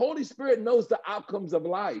Holy Spirit knows the outcomes of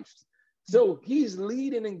life. So he's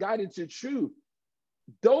leading and guiding to truth.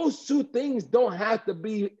 Those two things don't have to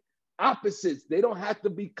be opposites. They don't have to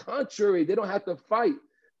be contrary. They don't have to fight.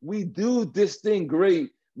 We do this thing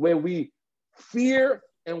great where we fear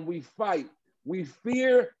and we fight. We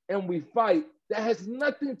fear and we fight. That has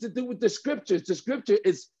nothing to do with the scriptures. The scripture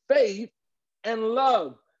is faith and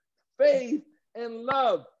love. Faith and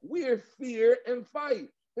love. We're fear and fight.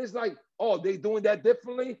 It's like, oh, they doing that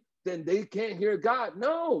differently? Then they can't hear God.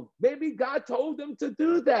 No, maybe God told them to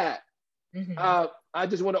do that. Mm-hmm. I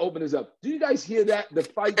just want to open this up. Do you guys hear that? The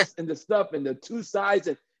fights and the stuff and the two sides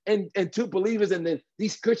and two believers, and then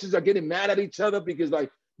these Christians are getting mad at each other because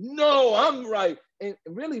like, no, I'm right. And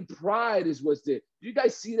really pride is what's there. Do you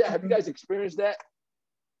guys see that? Have you guys experienced that?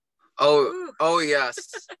 Oh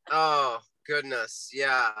yes. Oh goodness.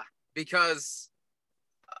 Yeah. Because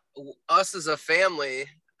us as a family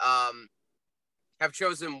have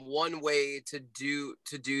chosen one way to do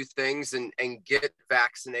things and get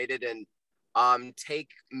vaccinated and take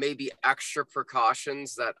maybe extra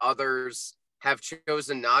precautions that others have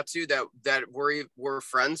chosen not to, that we're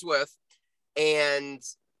friends with. And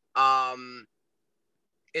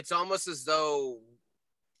it's almost as though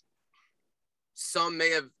some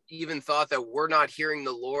may have even thought that we're not hearing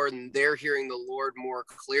the Lord and they're hearing the Lord more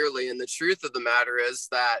clearly. And the truth of the matter is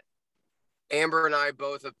that Amber and I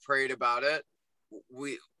both have prayed about it.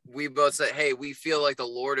 We both said, hey, we feel like the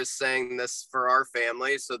Lord is saying this for our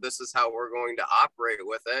family, so this is how we're going to operate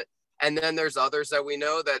with it. And then there's others that we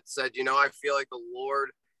know that said, I feel like the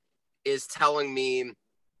Lord is telling me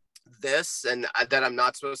this and that I'm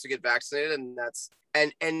not supposed to get vaccinated. And that's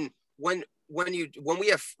and when we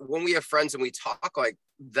have friends and we talk like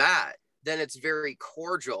that, then it's very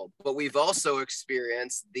cordial. But we've also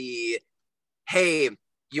experienced the, hey,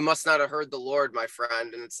 you must not have heard the Lord, my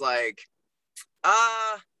friend. And it's like,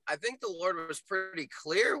 I think the Lord was pretty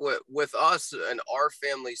clear with us and our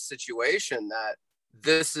family situation that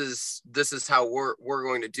this is how we're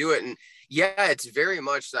going to do it. And yeah, it's very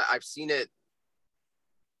much that I've seen it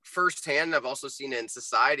firsthand. I've also seen it in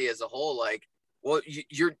society as a whole. Like, well,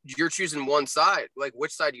 you're choosing one side. Like,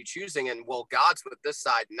 which side are you choosing? And well, God's with this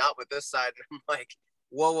side, not with this side. And I'm like,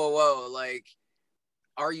 whoa. Like,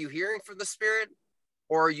 are you hearing from the Spirit?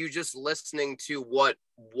 Or are you just listening to what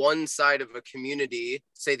one side of a community,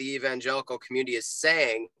 say the evangelical community, is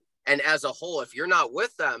saying? And as a whole, if you're not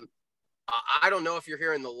with them, I don't know if you're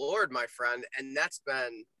hearing the Lord, my friend. And that's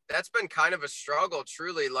been kind of a struggle,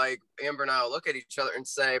 truly. Like, Amber and I will look at each other and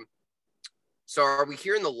say, so are we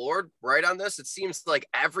hearing the Lord right on this? It seems like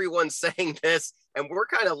everyone's saying this, and we're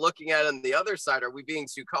kind of looking at it on the other side. Are we being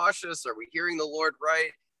too cautious? Are we hearing the Lord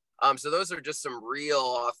right? So those are just some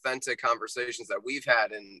real authentic conversations that we've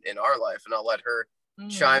had in our life, and I'll let her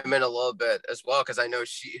chime in a little bit as well, because I know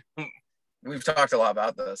we've talked a lot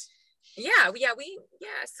about this.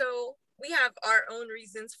 So we have our own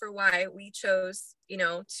reasons for why we chose,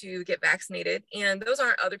 to get vaccinated, and those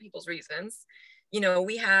aren't other people's reasons.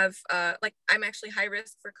 We have, I'm actually high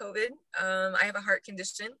risk for COVID. I have a heart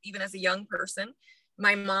condition, even as a young person.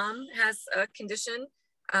 My mom has a condition.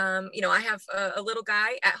 I have a little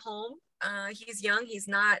guy at home. He's young. He's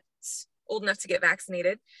not old enough to get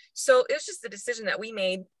vaccinated. So it's just a decision that we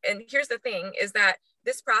made. And here's the thing is that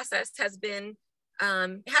this process hasn't been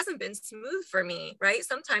smooth for me, right?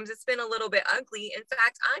 Sometimes it's been a little bit ugly. In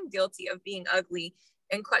fact, I'm guilty of being ugly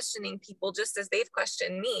and questioning people just as they've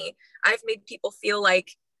questioned me. I've made people feel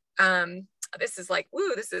like, this is like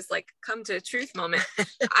come to truth moment.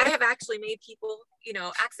 I have actually made people,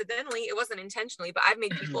 accidentally, it wasn't intentionally, but I've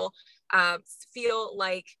made people feel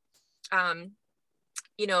like,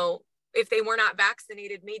 if they were not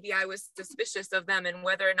vaccinated, maybe I was suspicious of them and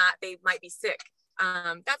whether or not they might be sick.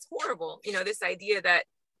 That's horrible. This idea that,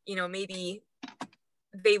 maybe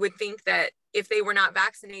they would think that if they were not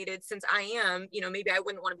vaccinated, since I am, maybe I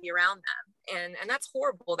wouldn't want to be around them. And that's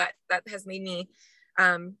horrible. That has made me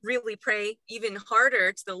really pray even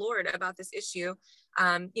harder to the Lord about this issue.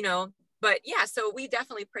 But yeah, so we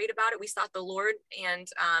definitely prayed about it. We sought the Lord, and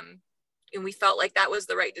we felt like that was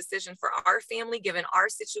the right decision for our family, given our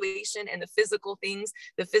situation and the physical things,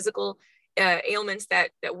 the physical ailments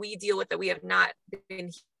that we deal with, that we have not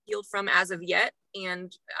been healed from as of yet.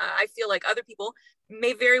 And I feel like other people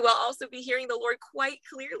may very well also be hearing the Lord quite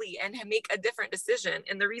clearly and make a different decision.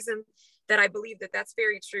 And the reason that I believe that that's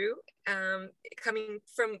very true, coming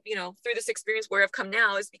from, through this experience where I've come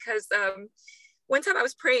now, is because one time I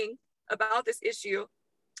was praying about this issue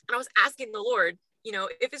and I was asking the Lord,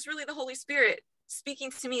 if it's really the Holy Spirit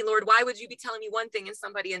speaking to me, Lord, why would you be telling me one thing and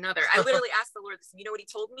somebody another? I literally asked the Lord this, and you know what he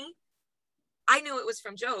told me? I knew it was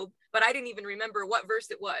from Job, but I didn't even remember what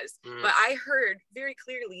verse it was. But I heard very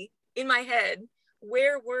clearly in my head,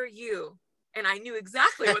 where were you? And I knew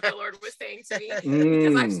exactly what the Lord was saying to me,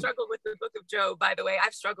 because I've struggled with the book of Job, by the way.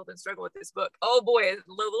 I've struggled with this book. Oh boy,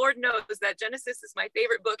 the Lord knows that Genesis is my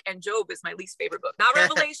favorite book and Job is my least favorite book. Not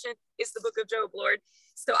Revelation, it's the book of Job, Lord.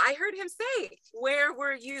 So I heard him say, where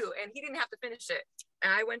were you? And he didn't have to finish it.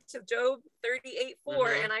 And I went to Job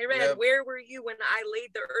 38:4 and I read, where were you when I laid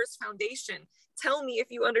the earth's foundation? Tell me if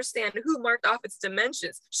you understand who marked off its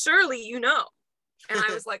dimensions. Surely you know. And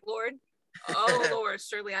I was like, Lord, oh Lord,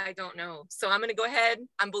 surely I don't know. So I'm going to go ahead.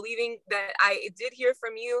 I'm believing that I did hear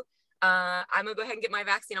from you. I'm going to go ahead and get my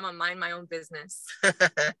vaccine. I'm going to mind my own business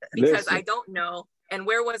because I don't know. And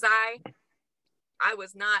where was I? I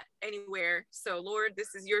was not anywhere. So Lord,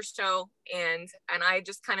 this is your show. And I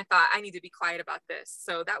just kind of thought I need to be quiet about this.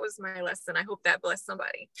 So that was my lesson. I hope that blessed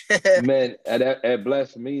somebody. Man, that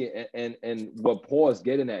blessed me. And what Paul is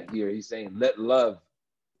getting at here, he's saying, let love,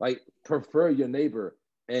 prefer your neighbor.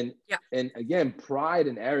 And again, pride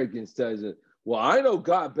and arrogance says, well, I know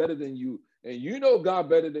God better than you, and you know God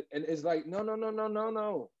better than, and it's like,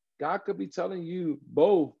 no. God could be telling you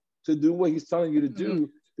both to do what he's telling you to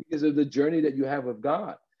do because of the journey that you have with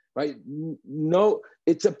God, right? No,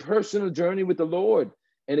 it's a personal journey with the Lord.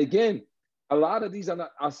 And again, a lot of these are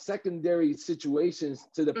secondary situations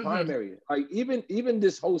to the primary. Like even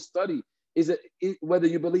this whole study is whether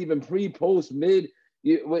you believe in pre, post, mid,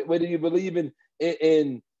 whether you believe in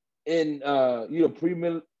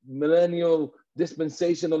pre-millennial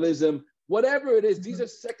dispensationalism, whatever it is, these are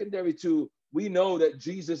secondary to, we know that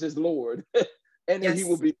Jesus is Lord and that he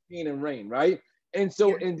will be king and reign, right? And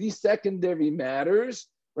so in these secondary matters,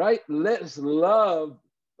 right, let's love,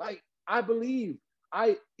 I believe,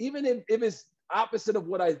 even if it's opposite of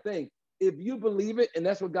what I think, if you believe it and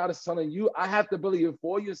that's what God is telling you, I have to believe it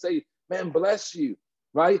for you and say, man, bless you,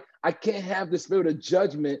 right? I can't have the spirit of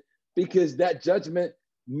judgment, because that judgment,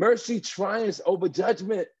 mercy triumphs over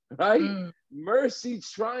judgment, right? Mercy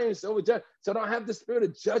triumphs over judgment. So I don't have the spirit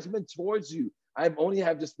of judgment towards you. I only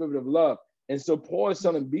have the spirit of love. And so Paul is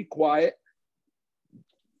telling, be quiet.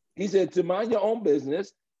 He said, to mind your own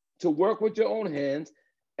business, to work with your own hands,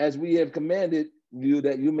 as we have commanded you,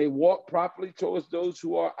 that you may walk properly towards those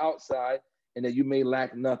who are outside, and that you may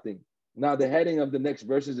lack nothing. Now, the heading of the next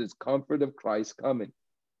verses is comfort of Christ coming.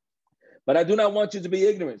 But I do not want you to be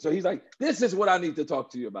ignorant. So he's like, this is what I need to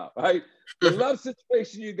talk to you about, right? The love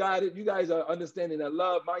situation, you got it. You guys are understanding that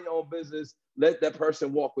love, mind your own business, let that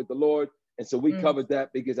person walk with the Lord. And so we covered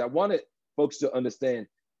that because I wanted folks to understand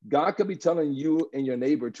God could be telling you and your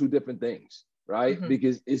neighbor two different things, right?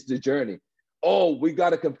 Because it's the journey. Oh, we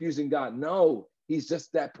got a confusing God. No, he's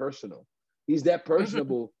just that personal. He's that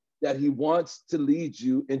personable that he wants to lead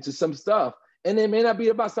you into some stuff. And it may not be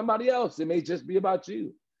about somebody else. It may just be about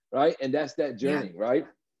you, right? And that's that journey, right?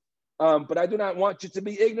 But I do not want you to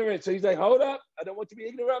be ignorant. So he's like, hold up. I don't want you to be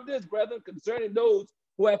ignorant of this, brethren, concerning those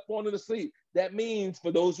who have fallen asleep. That means,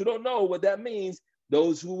 for those who don't know what that means,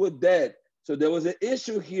 those who were dead. So there was an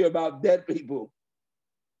issue here about dead people.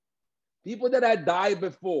 People that had died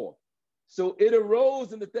before. So it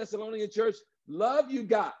arose in the Thessalonian church, love you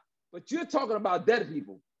got, but you're talking about dead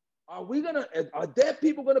people. Are dead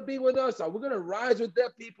people gonna be with us? Are we gonna rise with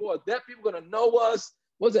dead people? Are dead people gonna know us?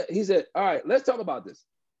 What's that? He said, all right, let's talk about this.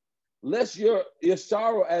 Lest your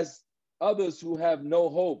sorrow as others who have no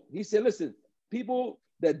hope. He said, listen, people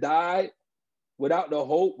that died without the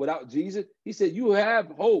hope, without Jesus, he said, you have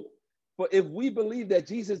hope. For if we believe that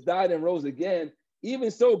Jesus died and rose again,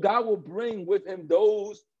 even so, God will bring with him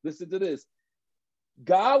those, listen to this,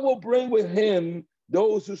 God will bring with him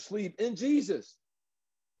those who sleep in Jesus.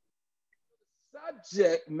 The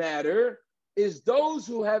subject matter is those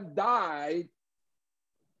who have died,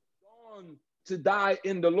 gone to die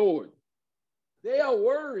in the Lord. They are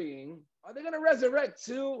worrying, are they going to resurrect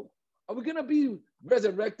too? Are we going to be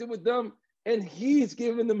resurrected with them? And he's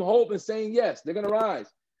giving them hope and saying, yes, they're going to rise.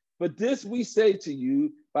 But this we say to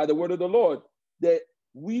you by the word of the Lord, that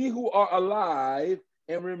we who are alive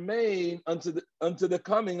and remain unto the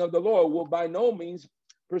coming of the Lord will by no means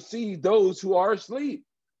precede those who are asleep.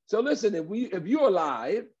 So listen, if you're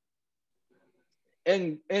alive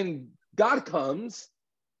and God comes,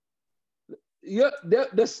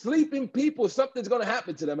 the sleeping people, something's going to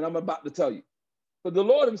happen to them, and I'm about to tell you. For the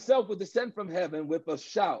Lord himself will descend from heaven with a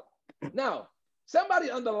shout. Now, somebody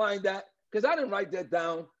underline that, because I didn't write that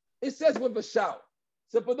down. It says with a shout.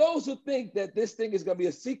 So for those who think that this thing is going to be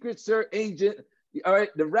a secret agent, all right,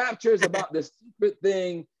 the rapture is about the secret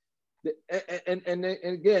thing. And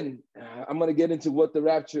again, I'm going to get into what the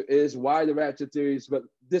rapture is, why the rapture theories, but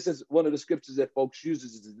this is one of the scriptures that folks use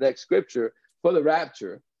as the next scripture for the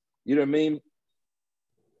rapture. You know what I mean?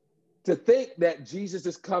 To think that Jesus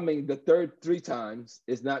is coming the third 3 times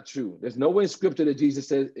is not true. There's no way in scripture that Jesus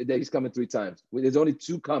says that he's coming 3 times. There's only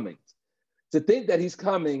 2 comings. To think that he's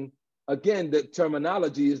coming, again, the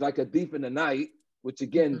terminology is like a thief in the night, which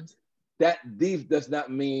again, that thief does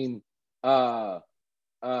not mean, it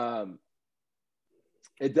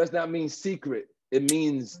does not mean secret. It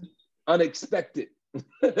means unexpected.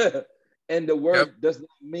 And the word does not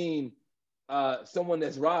mean someone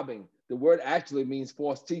that's robbing. The word actually means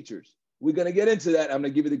false teachers. We're going to get into that. I'm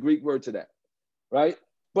going to give you the Greek word to that, right?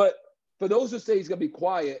 But for those who say he's going to be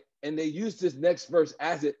quiet, and they use this next verse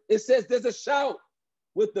as it says there's a shout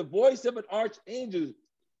with the voice of an archangel,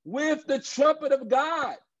 with the trumpet of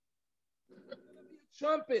God.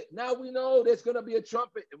 Trumpet. Now we know there's going to be a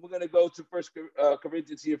trumpet, and we're going to go to 1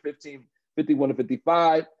 Corinthians here 15, 51 to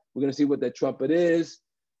 55. We're going to see what that trumpet is.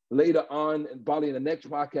 Later on, and probably in the next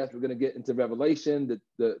podcast, we're going to get into Revelation,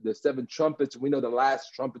 the 7 trumpets. We know the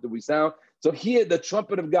last trumpet that we sound. So here, the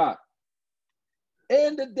trumpet of God.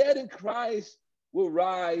 And the dead in Christ will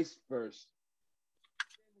rise first.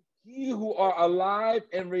 He who are alive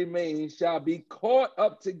and remain shall be caught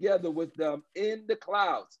up together with them in the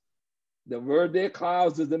clouds. The word there,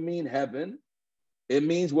 clouds, doesn't mean heaven. It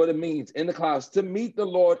means what it means, in the clouds, to meet the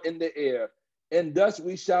Lord in the air. And thus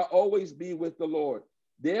we shall always be with the Lord.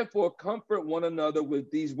 Therefore, comfort one another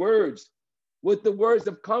with these words, with the words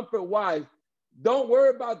of comfort. Why? Don't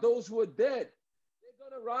worry about those who are dead. They're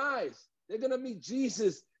going to rise. They're going to meet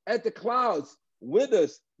Jesus at the clouds with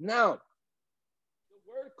us. Now, the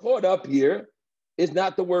word caught up here is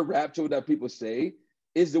not the word rapture that people say.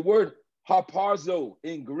 It's the word harpazo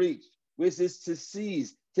in Greek, which is to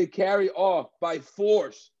seize, to carry off by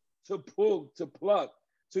force, to pull, to pluck.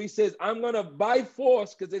 So he says, I'm going to, by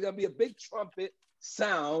force, because there's going to be a big trumpet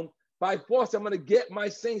sound, by force, I'm going to get my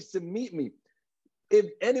saints to meet me. If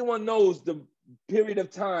anyone knows the period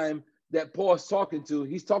of time that Paul's talking to,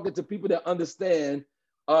 he's talking to people that understand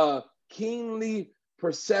keenly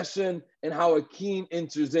procession and how a king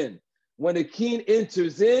enters in. When a king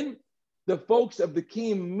enters in, the folks of the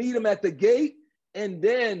king meet him at the gate, and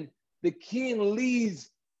then the king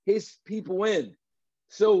leads his people in.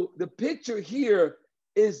 So the picture here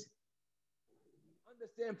is,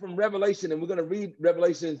 understand from Revelation, and we're going to read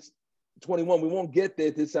Revelation 21. We won't get there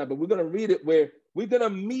this time, but we're going to read it where we're going to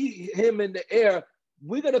meet him in the air.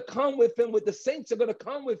 We're going to come with him, with the saints are going to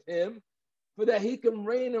come with him for that he can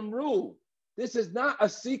reign and rule. This is not a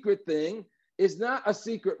secret thing. It's not a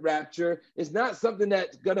secret rapture. It's not something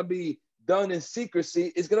that's going to be done in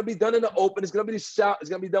secrecy. It's going to be done in the open. It's going to be a shout. It's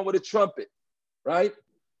going to be done with a trumpet, right?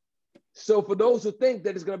 So for those who think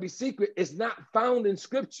that it's going to be secret, it's not found in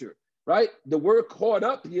scripture. right? The word caught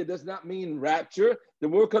up here does not mean rapture. The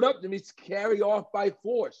word caught up means carry off by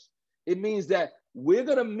force. It means that we're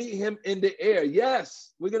going to meet him in the air.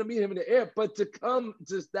 Yes, we're going to meet him in the air, but to come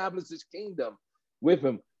to establish his kingdom with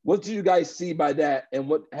him. What do you guys see by that? And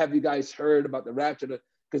what have you guys heard about the rapture?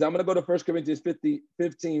 Because I'm going to go to 1 Corinthians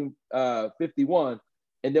 51,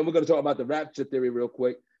 and then we're going to talk about the rapture theory real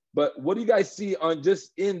quick. But what do you guys see on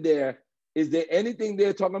just in there? Is there anything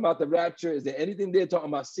there talking about the rapture? Is there anything there talking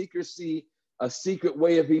about secrecy, a secret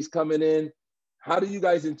way of he's coming in? How do you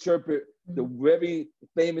guys interpret the very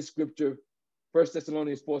famous scripture, 1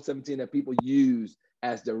 Thessalonians 4:17, that people use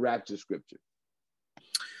as the rapture scripture?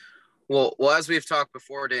 Well, as we've talked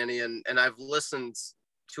before, Danny, and I've listened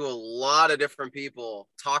to a lot of different people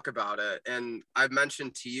talk about it, and I've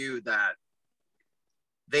mentioned to you that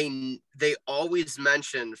they always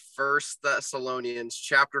mention 1 Thessalonians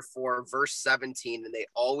chapter 4, verse 17, and they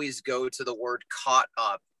always go to the word caught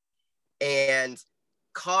up. And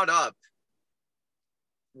caught up,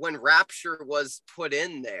 when rapture was put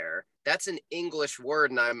in there, that's an English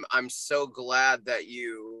word, and I'm so glad that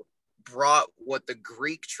you brought what the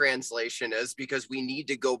Greek translation is, because we need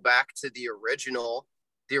to go back to the original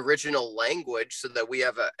language so that we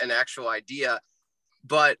have an actual idea.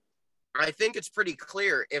 But I think it's pretty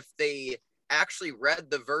clear if they actually read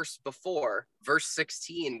the verse before, verse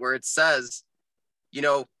 16, where it says,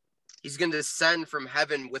 he's going to descend from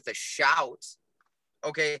heaven with a shout.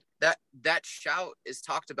 Okay, that shout is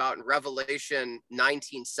talked about in Revelation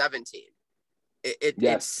 19:17.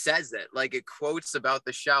 It says it, like it quotes about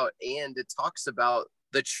the shout, and it talks about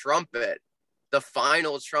the trumpet, the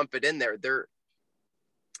final trumpet in there.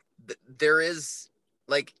 There is,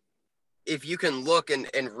 like, if you can look and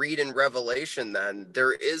read in Revelation, then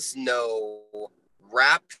there is no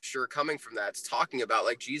rapture coming from that. It's talking about,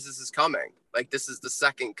 like, Jesus is coming, like this is the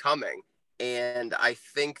second coming. And I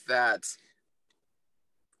think that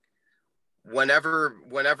whenever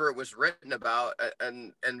it was written about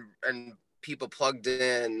and people plugged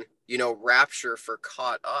in, rapture for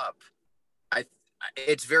caught up,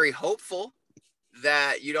 it's very hopeful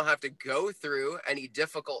that you don't have to go through any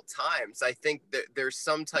difficult times. I think that there's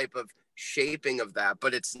some type of shaping of that,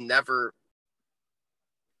 but it's never.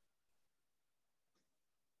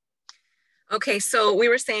 Okay, so we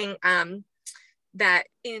were saying that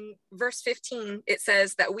in verse 15, it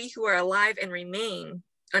says that we who are alive and remain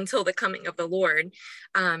until the coming of the Lord.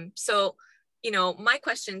 So, my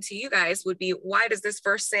question to you guys would be, why does this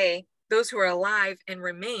verse say those who are alive and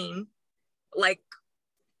remain? Like,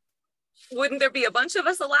 wouldn't there be a bunch of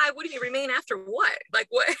us alive? Wouldn't you remain after what? Like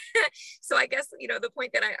what? So I guess, the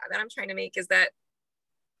point that I'm trying to make is that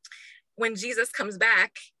when Jesus comes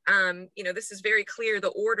back, this is very clear, the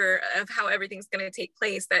order of how everything's going to take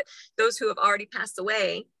place, that those who have already passed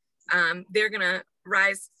away, they're going to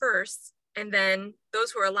rise first, and then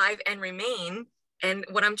those who are alive and remain. And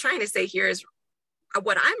what I'm trying to say here is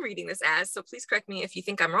what I'm reading this as, so please correct me if you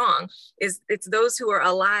think I'm wrong, is it's those who are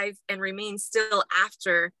alive and remain still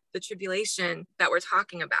after the tribulation that we're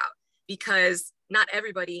talking about, because not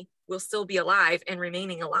everybody will still be alive and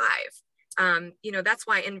remaining alive. That's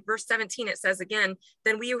why in verse 17, it says again,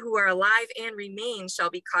 then we who are alive and remain shall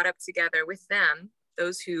be caught up together with them,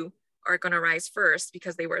 those who are going to rise first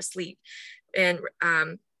because they were asleep, and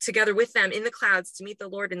together with them in the clouds to meet the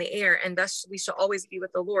Lord in the air, and thus we shall always be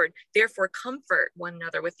with the Lord. Therefore, comfort one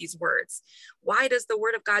another with these words. Why does the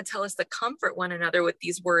word of God tell us to comfort one another with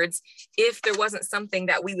these words if there wasn't something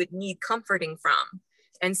that we would need comforting from?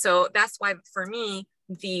 And so that's why, for me,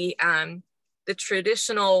 the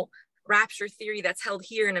traditional rapture theory that's held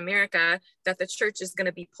here in America, that the church is going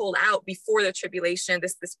to be pulled out before the tribulation,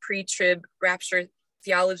 this pre-trib rapture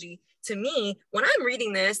theology, to me, when I'm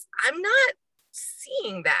reading this, I'm not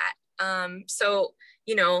seeing that. So,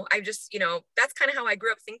 I just, that's kind of how I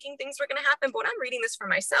grew up thinking things were going to happen. But when I'm reading this for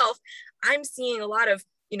myself, I'm seeing a lot of,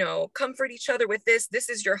 comfort each other with this. This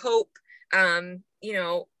is your hope. And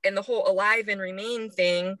the whole alive and remain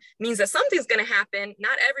thing means that something's going to happen.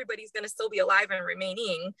 Not everybody's going to still be alive and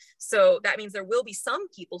remaining. So that means there will be some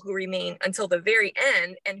people who remain until the very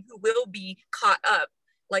end and who will be caught up,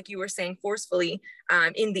 like you were saying, forcefully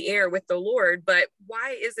in the air with the Lord. But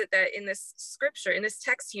why is it that in this scripture, in this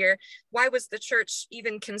text here, why was the church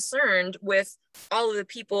even concerned with all of the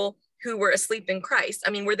people who were asleep in Christ?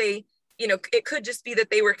 I mean, were they, it could just be that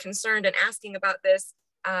they were concerned and asking about this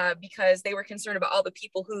because they were concerned about all the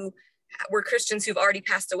people who were Christians who've already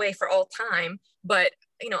passed away for all time. But,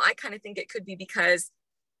 I kind of think it could be because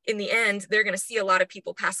in the end, they're going to see a lot of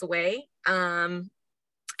people pass away.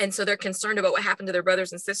 And so they're concerned about what happened to their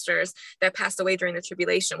brothers and sisters that passed away during the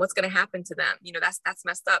tribulation. What's going to happen to them? That's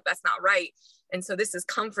messed up. That's not right. And so this is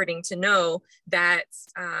comforting to know that,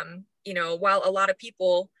 you know, while a lot of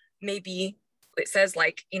people maybe, it says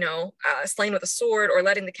like, you know, slain with a sword or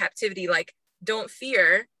led into captivity, like, don't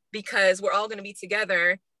fear, because we're all going to be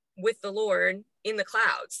together with the Lord in the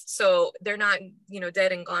clouds. So they're not, you know,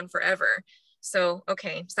 dead and gone forever. So,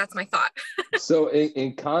 okay, so that's my thought. So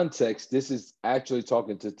in context, this is actually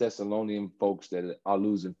talking to Thessalonian folks that are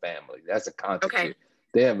losing family. That's the context here.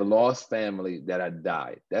 They have a lost family that had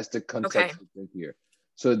died. That's the context here.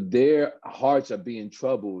 So their hearts are being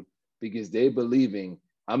troubled because they're believing,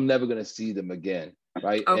 I'm never going to see them again,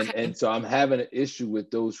 right? And so I'm having an issue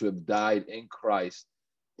with those who have died in Christ.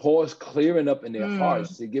 Paul's clearing up in their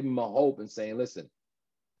hearts to give them a hope and saying, listen,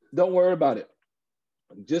 don't worry about it.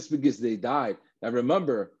 Just because they died. Now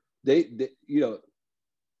remember, they you know,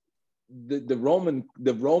 the Roman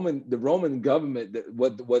government,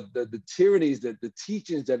 the tyrannies, that the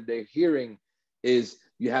teachings that they're hearing is,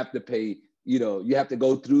 you have to pay, you know, you have to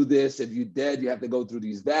go through this. If you're dead, you have to go through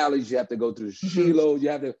these valleys, you have to go through Shiloh, you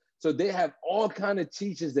have to. So they have all kind of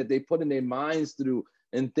teachings that they put in their minds through,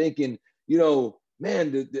 and thinking, you know,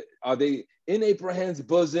 man, are they in Abraham's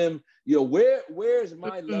bosom? You know, where's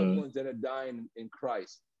my loved ones that are dying in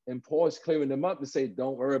Christ? And Paul's clearing them up to say,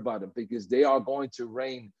 don't worry about them, because they are going to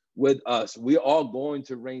reign with us. We are all going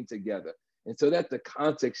to reign together. And so that's the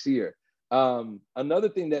context here. Another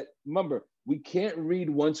thing that, remember, we can't read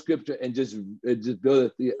one scripture and just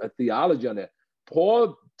build a theology on it.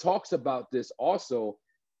 Paul talks about this also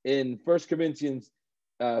in 1 Corinthians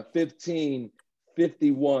 15:51.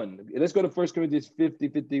 Let's go to 1 Corinthians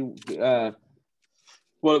 50.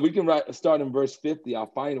 Well, we can start in verse 50. Our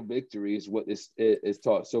final victory is what is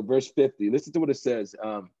taught. So verse 50, listen to what it says.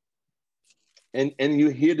 And you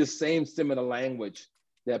hear the same similar language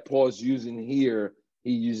that Paul's using here,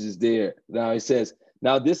 he uses there. Now he says,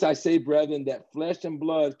 now this I say, brethren, that flesh and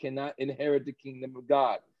blood cannot inherit the kingdom of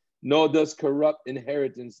God, nor does corrupt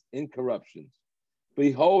inheritance incorruptions.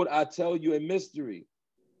 Behold, I tell you a mystery.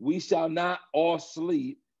 We shall not all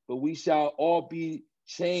sleep, but we shall all be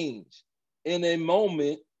changed in a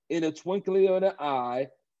moment, in a twinkling of an eye,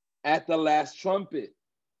 at the last trumpet.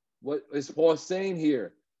 What is Paul saying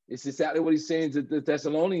here? It's exactly what he's saying to the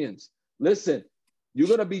Thessalonians. Listen, you're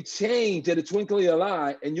going to be changed at a twinkling of an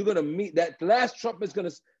eye, and you're going to meet that last trumpet. Is going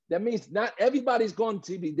to, that means not everybody's going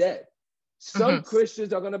to be dead. Some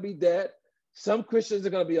Christians are going to be dead. Some Christians are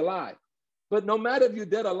going to be alive. But no matter if you're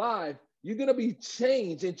dead or alive, you're going to be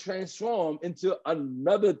changed and transformed into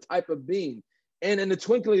another type of being. And in the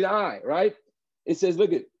twinkling of an eye, right? It says,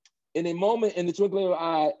 look at, in a moment, in the twinkling of an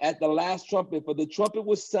eye, at the last trumpet, for the trumpet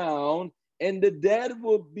will sound, and the dead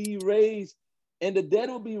will be raised,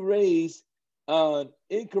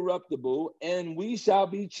 incorruptible, and we shall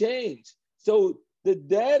be changed. So the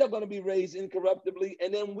dead are going to be raised incorruptibly,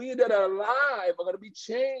 and then we that are alive are going to be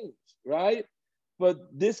changed, right? But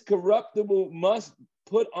this corruptible must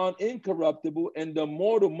put on incorruptible, and the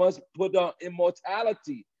mortal must put on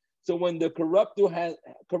immortality. So when the corruptible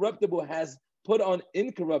has put on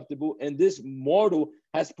incorruptible, and this mortal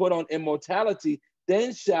has put on immortality,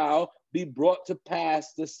 then shall be brought to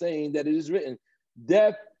pass the saying that it is written,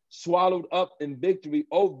 death swallowed up in victory.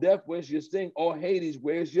 Oh, death, where's your sting? Oh, Hades,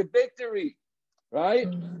 where's your victory? Right?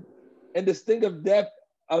 And the sting of death,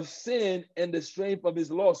 of sin, and the strength of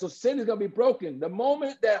his law. So sin is going to be broken. The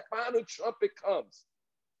moment that final trumpet comes,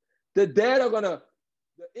 the dead are going to,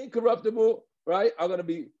 the incorruptible, right, are going to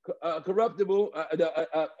be corruptible.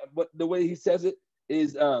 The way he says it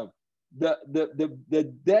is the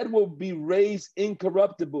dead will be raised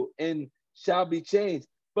incorruptible and shall be changed.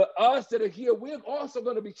 But us that are here, we're also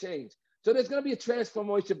going to be changed. So there's going to be a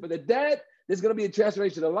transformation for the dead. There's going to be a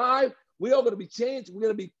transformation alive. We're all going to be changed. We're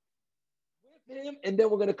going to be with him, and then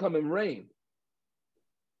we're going to come and reign.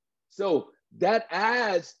 So that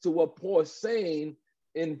adds to what Paul's saying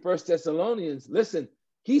in 1 Thessalonians. Listen,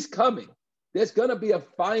 he's coming. There's going to be a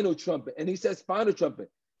final trumpet. And he says final trumpet.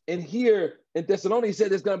 And here in Thessalonians, he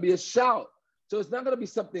said there's going to be a shout. So it's not going to be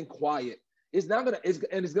something quiet. It's not going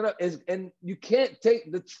to, and you can't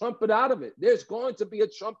take the trumpet out of it. There's going to be a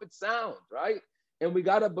trumpet sound, right? And we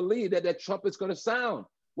got to believe that that trumpet's going to sound.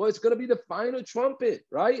 Well, it's going to be the final trumpet,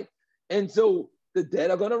 right? And so the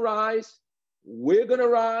dead are going to rise. We're going to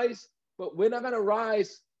rise, but we're not going to rise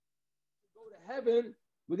to go to heaven.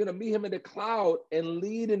 We're going to meet him in the cloud and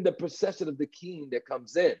lead in the procession of the king that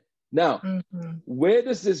comes in. Now, where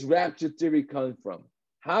does this rapture theory come from?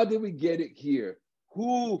 How did we get it here?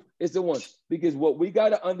 Who is the one? Because what we got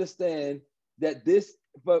to understand that this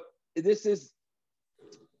is,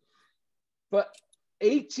 for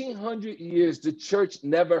 1,800 years, the church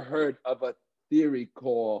never heard of a theory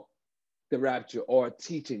called the rapture or a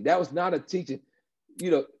teaching. That was not a teaching. You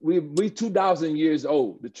know, we 2,000 years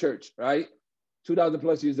old, the church, right? 2,000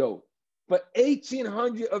 plus years old. But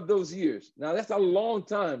 1,800 of those years, now that's a long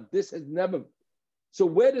time. This has never. So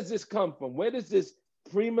where does this come from? Where does this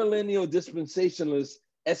premillennial dispensationalist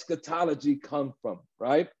eschatology come from,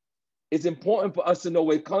 right? It's important for us to know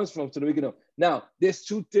where it comes from so that we can know. Now, there's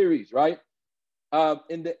two theories, right?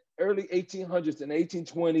 In the early 1800s, in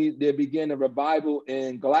 1820, there began a revival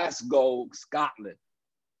in Glasgow, Scotland.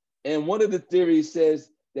 And one of the theories says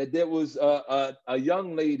that there was a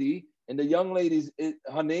young lady, and the young lady's,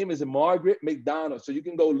 her name is Margaret McDonald. So you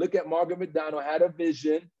can go look at Margaret McDonald, had a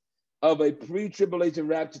vision of a pre-tribulation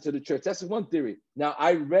rapture to the church. That's one theory. Now,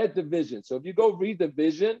 I read the vision. So if you go read the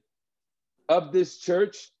vision of this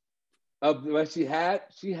church, of what she had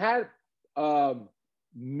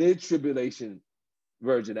mid-tribulation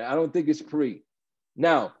version. I don't think it's pre.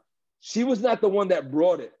 Now, she was not the one that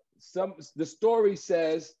brought it. The story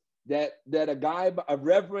says that a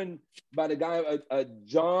reverend by the guy,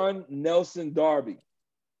 John Nelson Darby.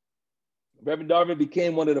 Reverend Darby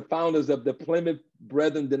became one of the founders of the Plymouth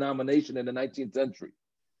Brethren denomination in the 19th century.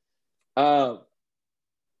 Could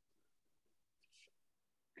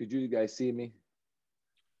you guys see me?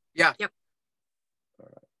 Yeah. Yep. All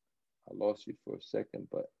right. I lost you for a second,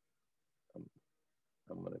 but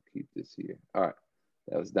I'm gonna keep this here. All right.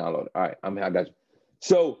 That was downloaded. All right. I got you.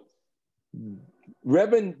 So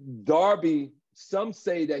Reverend Darby, some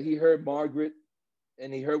say that he heard Margaret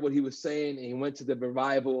and he heard what he was saying, and he went to the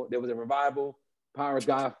revival. There was a revival. Power of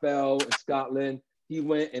God fell in Scotland. He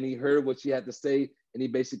went and he heard what she had to say, and he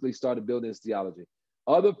basically started building his theology.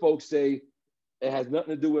 Other folks say it has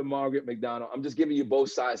nothing to do with Margaret McDonald. I'm just giving you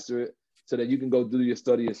both sides to it so that you can go do your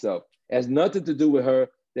study yourself. It has nothing to do with her,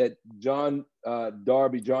 that John Nelson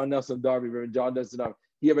Darby, Reverend John Nelson Darby,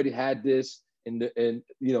 he already had this in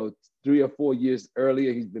 3 or 4 years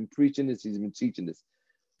earlier. He's been preaching this, he's been teaching this.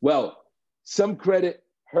 Well, some credit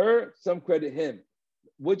her, some credit him.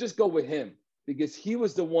 We'll just go with him because he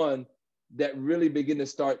was the one that really began to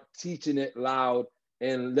start teaching it loud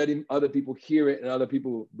and letting other people hear it and other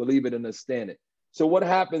people believe it and understand it. So what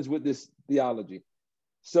happens with this theology?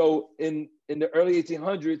 So in the early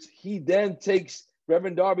 1800s,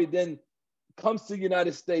 Reverend Darby then comes to the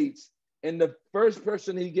United States, and the first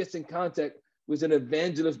person he gets in contact was an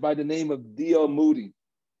evangelist by the name of D.L. Moody.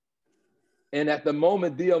 And at the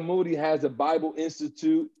moment, D.L. Moody has a Bible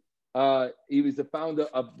Institute. He was the founder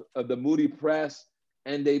of the Moody Press,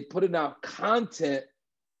 and they put it out content,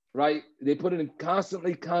 right? They put it in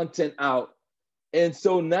constantly content out. And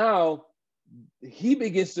so now he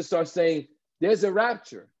begins to start saying, there's a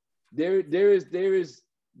rapture. There is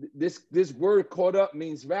this word caught up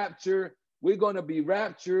means rapture. We're going to be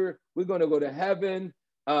raptured. We're going to go to heaven.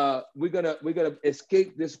 We're gonna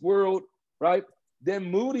escape this world, right?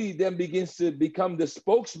 Then Moody then begins to become the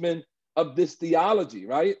spokesman of this theology,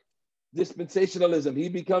 right? Dispensationalism. He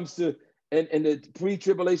becomes and the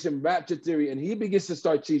pre-tribulation rapture theory, and he begins to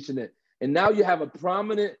start teaching it. And now you have a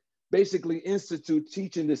prominent, basically, institute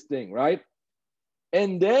teaching this thing, right?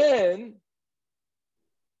 And then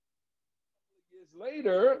years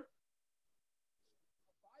later,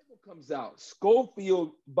 comes out.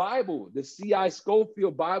 Schofield Bible, the C.I.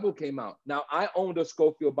 Schofield Bible came out. Now, I owned a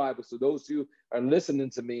Schofield Bible, so those who are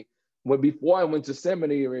listening to me, before I went to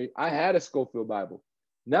seminary, I had a Schofield Bible.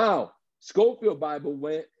 Now, Schofield Bible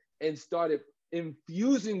went and started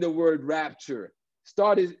infusing the word rapture,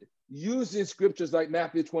 started using scriptures like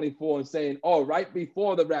Matthew 24 and saying, oh, right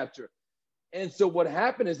before the rapture. And so what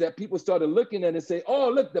happened is that people started looking at it and say,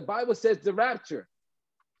 oh, look, the Bible says the rapture.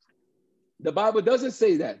 The Bible doesn't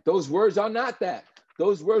say that. Those words are not that.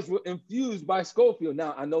 Those words were infused by Schofield.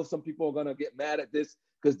 Now, I know some people are going to get mad at this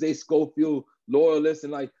because they Schofield loyalists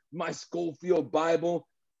and like, my Schofield Bible.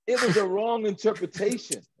 It was a wrong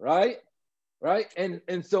interpretation, right? Right?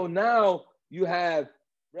 And so now you have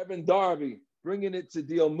Reverend Darby bringing it to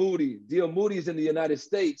D.L. Moody. D.L. Moody is in the United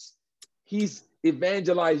States. He's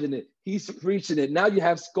evangelizing it. He's preaching it. Now you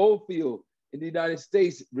have Schofield in the United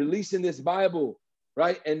States releasing this Bible.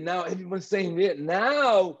 Right. And now everyone's saying it.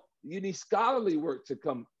 Now you need scholarly work to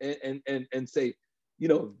come and say,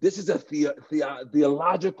 this is a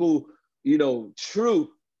theological, truth.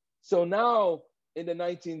 So now in the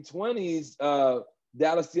 1920s,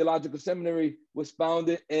 Dallas Theological Seminary was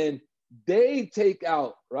founded, and they take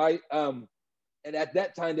out, right? And at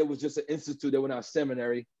that time, there was just an institute. They were not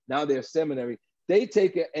seminary. Now they're seminary. They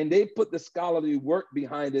take it and they put the scholarly work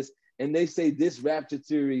behind this, and they say this rapture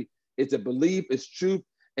theory, it's a belief, it's truth.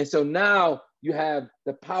 And so now you have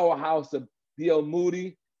the powerhouse of D.L.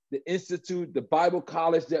 Moody, the Institute, the Bible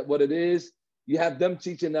College, that what it is. You have them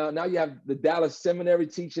teaching now. Now you have the Dallas Seminary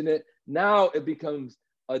teaching it. Now it becomes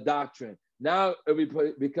a doctrine. Now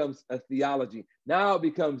it becomes a theology. Now it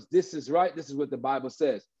becomes, this is right. This is what the Bible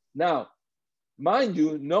says. Now, mind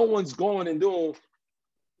you, no one's going and doing,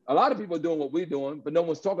 a lot of people are doing what we're doing, but no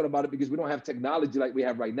one's talking about it because we don't have technology like we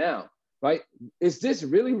have right now, right? Is this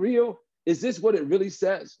really real? Is this what it really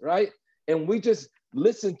says, right? And we just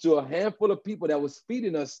listened to a handful of people that was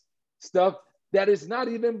feeding us stuff that is not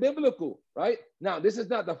even biblical, right? Now, this is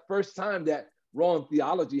not the first time that wrong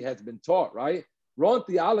theology has been taught, right? Wrong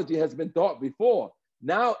theology has been taught before.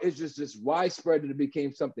 Now it's just widespread and it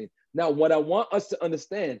became something. Now, what I want us to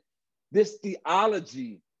understand, this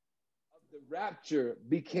theology of the rapture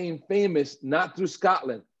became famous not through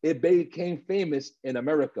Scotland. It became famous in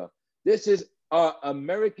America. This is our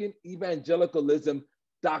American evangelicalism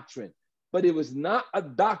doctrine, but it was not a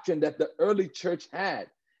doctrine that the early church had.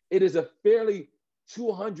 It is a fairly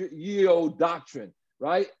 200-year-old doctrine,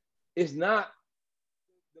 right? It's not,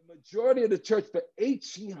 the majority of the church for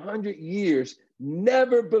 1,800 years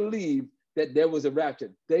never believed that there was a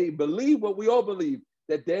rapture. They believe what we all believe,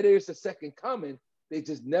 that there is a second coming. They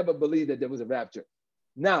just never believed that there was a rapture.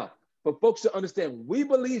 Now, for folks to understand, we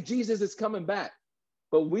believe Jesus is coming back,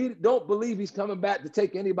 but we don't believe he's coming back to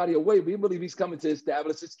take anybody away. We believe he's coming to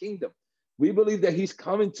establish his kingdom. We believe that he's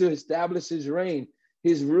coming to establish his reign,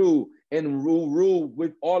 his rule, and rule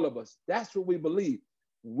with all of us. That's what we believe.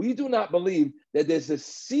 We do not believe that there's a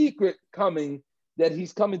secret coming, that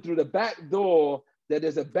he's coming through the back door, that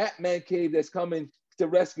there's a Batman cave that's coming to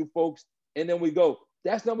rescue folks, and then we go.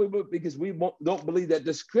 That's not what we believe, because we don't believe that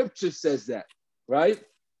the scripture says that, right?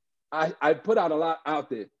 I put out a lot out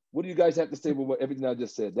there. What do you guys have to say with what everything I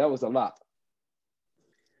just said? That was a lot.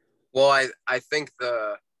 Well, I think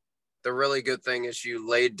the really good thing is you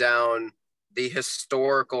laid down the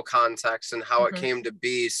historical context and how it came to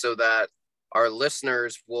be, so that our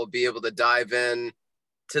listeners will be able to dive in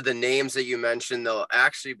to the names that you mentioned. They'll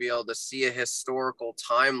actually be able to see a historical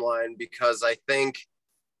timeline, because I think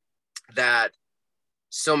that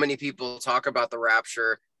so many people talk about the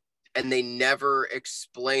rapture and they never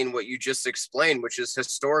explain what you just explained, which is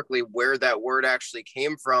historically where that word actually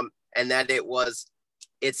came from, and that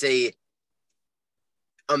it's a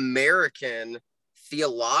American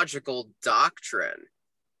theological doctrine.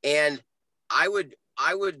 And I would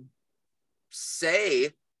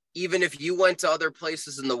say, even if you went to other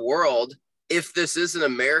places in the world, if this is an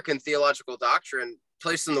American theological doctrine,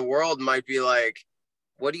 place in the world might be like,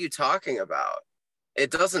 what are you talking about? It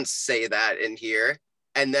doesn't say that in here.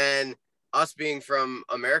 And then us being from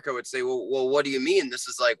America would say, well, what do you mean? This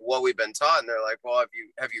is like what we've been taught. And they're like, well,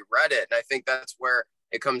 have you read it? And I think that's where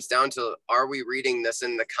it comes down to, are we reading this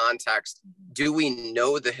in the context? Do we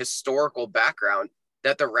know the historical background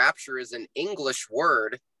that the rapture is an English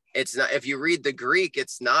word? It's not, if you read the Greek,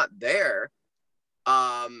 it's not there.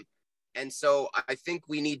 And so I think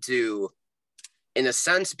we need to, in a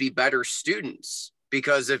sense, be better students,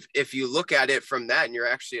 because if you look at it from that and you're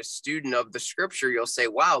actually a student of the scripture, you'll say,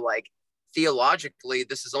 wow, like theologically,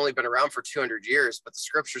 this has only been around for 200 years, but the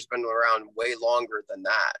scripture's been around way longer than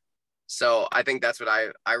that. So I think that's what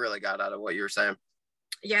I really got out of what you were saying.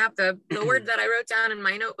 Yeah, the word that I wrote down in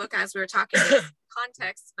my notebook as we were talking is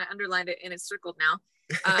context. I underlined it and it's circled now.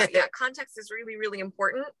 Yeah, context is really, really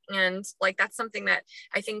important. And like, that's something that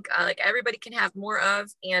I think like everybody can have more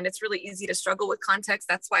of. And it's really easy to struggle with context.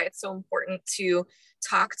 That's why it's so important to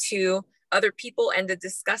talk to other people and to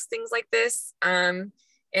discuss things like this.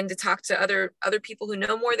 And to talk to other people who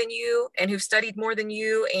know more than you and who've studied more than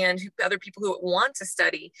you, and other people who want to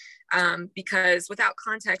study. Because without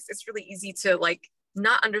context, it's really easy to like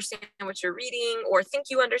not understand what you're reading or think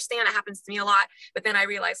you understand. It happens to me a lot. But then I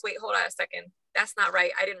realize, wait, hold on a second. That's not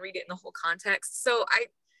right. I didn't read it in the whole context. So I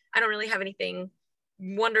don't really have anything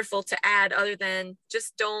wonderful to add other than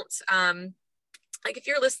just don't, like if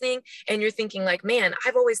you're listening and you're thinking like, man,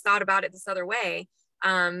 I've always thought about it this other way.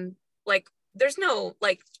 Like there's no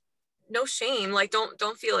shame. Like,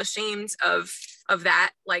 don't feel ashamed of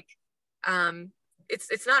that. Like,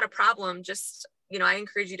 it's not a problem. Just, I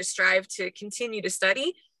encourage you to strive to continue to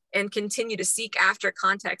study and continue to seek after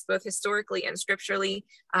context, both historically and scripturally.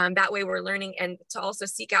 That way we're learning, and to also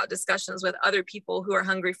seek out discussions with other people who are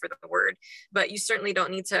hungry for the word. But you certainly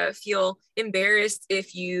don't need to feel embarrassed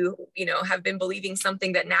if you have been believing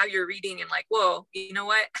something that now you're reading and like, whoa, you know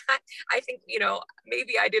what? I think,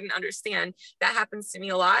 maybe I didn't understand. That happens to me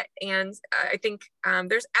a lot. And I think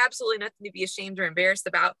there's absolutely nothing to be ashamed or embarrassed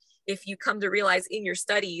about if you come to realize in your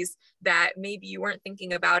studies that maybe you weren't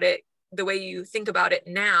thinking about it the way you think about it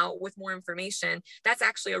now with more information, that's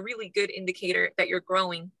actually a really good indicator that you're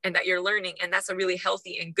growing and that you're learning. And that's a really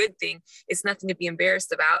healthy and good thing. It's nothing to be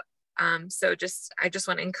embarrassed about. So I just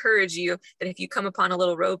want to encourage you that if you come upon a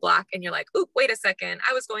little roadblock and you're like, oh, wait a second,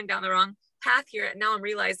 I was going down the wrong path here. And now I'm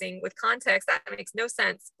realizing with context, that makes no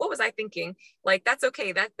sense. What was I thinking? Like, that's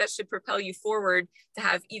okay. That should propel you forward to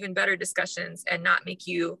have even better discussions and not make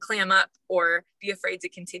you clam up or be afraid to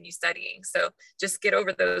continue studying. So just get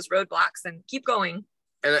over those roadblocks and keep going.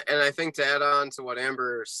 And I think to add on to what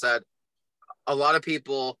Amber said, a lot of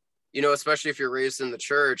people, you know, especially if you're raised in the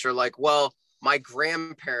church, are like, well, my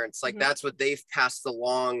grandparents, like, that's what they've passed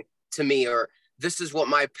along to me, or this is what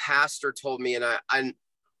my pastor told me. And I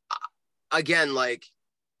again, like,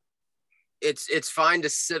 it's fine to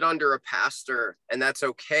sit under a pastor and that's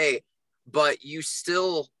okay, but you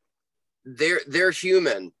still, they're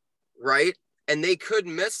human, right? And they could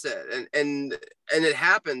miss it, and it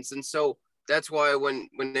happens. And so that's why when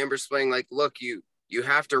Amber's saying, like, look, you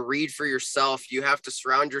have to read for yourself. You have to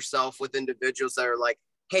surround yourself with individuals that are like,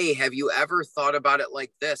 hey, have you ever thought about it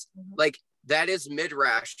like this? Like, that is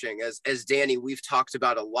midrashing, as Danny, we've talked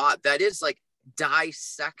about a lot. That is like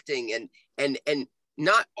dissecting and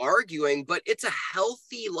not arguing, but it's a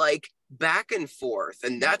healthy, like, back and forth.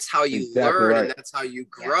 And that's how you learn, and that's how you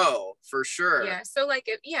grow, for sure. Yeah. So like,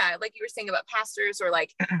 like you were saying about pastors or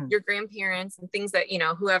like your grandparents and things that, you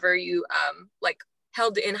know, whoever you like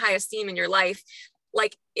held in high esteem in your life.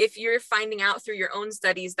 Like, if you're finding out through your own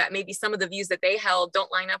studies that maybe some of the views that they held don't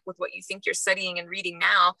line up with what you think you're studying and reading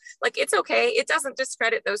now, like, it's okay. It doesn't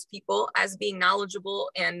discredit those people as being knowledgeable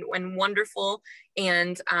and wonderful.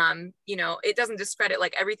 And, you know, it doesn't discredit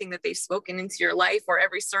like everything that they've spoken into your life, or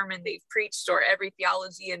every sermon they've preached, or every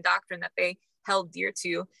theology and doctrine that they held dear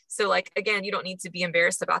to. So like, again, you don't need to be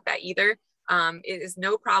embarrassed about that either. It is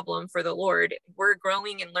no problem for the Lord. We're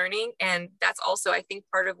growing and learning. And that's also, I think,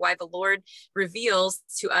 part of why the Lord reveals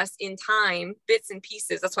to us in time, bits and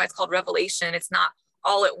pieces. That's why it's called revelation. It's not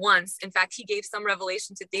all at once. In fact, he gave some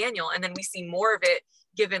revelation to Daniel, and then we see more of it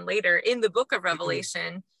given later in the book of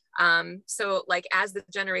Revelation. So like, as the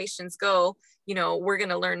generations go, you know, we're going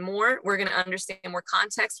to learn more. We're going to understand more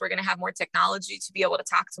context. We're going to have more technology to be able to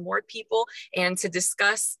talk to more people and to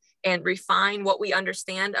discuss and refine what we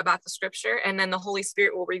understand about the scripture. And then the Holy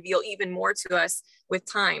Spirit will reveal even more to us with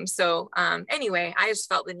time. So anyway, I just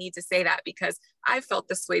felt the need to say that, because I felt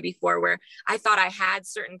this way before, where I thought I had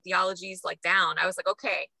certain theologies like down. I was like,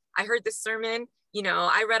 okay, I heard this sermon, you know,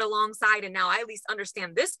 I read alongside, and now I at least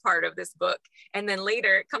understand this part of this book. And then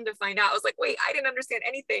later, come to find out, I was like, wait, I didn't understand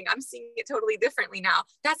anything. I'm seeing it totally differently now.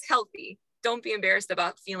 That's healthy. Don't be embarrassed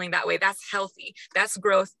about feeling that way. That's healthy. That's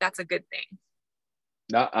growth. That's a good thing.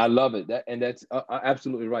 I love it. That's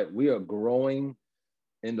absolutely right. We are growing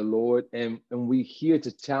in the Lord, and we're here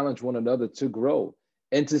to challenge one another to grow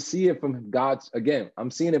and to see it from God's, again,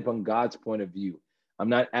 I'm seeing it from God's point of view. I'm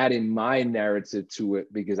not adding my narrative to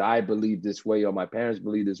it because I believe this way, or my parents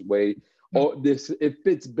believe this way, or it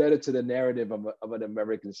fits better to the narrative of an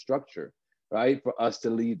American structure, right? For us to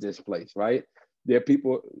leave this place, right? There are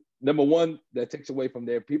people, number one, that takes away from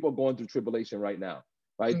there, people going through tribulation right now,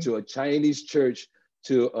 right? To a Chinese church,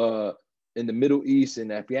 to in the Middle East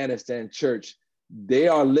and Afghanistan church, they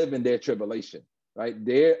are living their tribulation, right?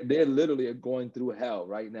 They're literally going through hell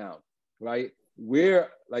right now, right? We're,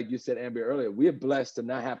 like you said, Amber, earlier, we're blessed to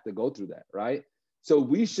not have to go through that, right? So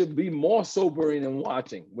we should be more sobering and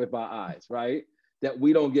watching with our eyes, right? That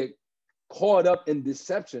we don't get caught up in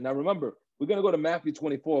deception. Now remember, we're gonna go to Matthew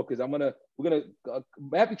 24, because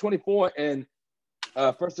Matthew 24 and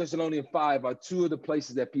 1 Thessalonians 5 are two of the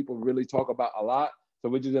places that people really talk about a lot. So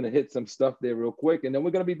we're just going to hit some stuff there real quick, and then we're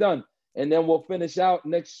going to be done. And then we'll finish out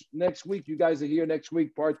next week. You guys are here next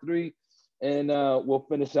week, part 3. And we'll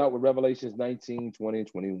finish out with Revelations 19, 20, and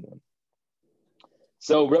 21.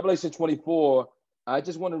 So Revelation 24, I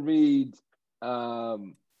just want to read,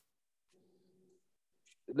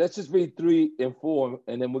 let's just read 3 and 4,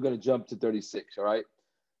 and then we're going to jump to 36, all right?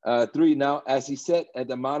 3, now, as he sat at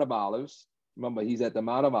the Mount of Olives, remember, he's at the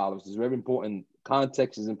Mount of Olives. It's very important.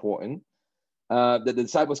 Context is important. The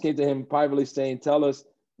disciples came to him privately saying, tell us,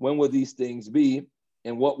 when will these things be?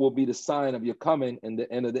 And what will be the sign of your coming and the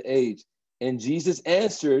end of the age? And Jesus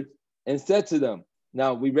answered and said to them,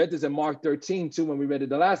 now we read this in Mark 13 too, when we read it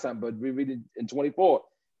the last time, but we read it in 24.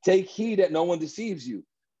 Take heed that no one deceives you.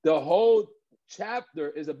 The whole chapter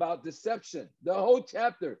is about deception. The whole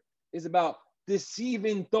chapter is about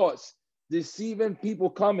deceiving thoughts, deceiving people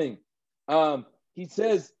coming. He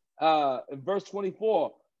says in verse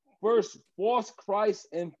 24, first, false Christs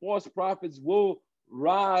and false prophets will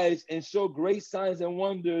rise and show great signs and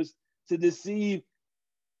wonders to deceive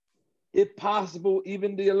if possible,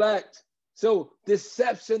 even the elect. So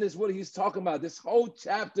deception is what he's talking about. This whole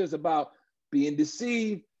chapter is about being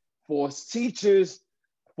deceived, false teachers,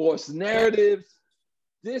 false narratives.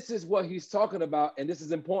 This is what he's talking about. And this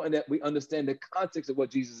is important that we understand the context of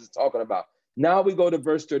what Jesus is talking about. Now we go to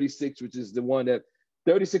verse 36, which is the one that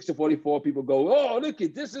 36 to 44 people go, oh, look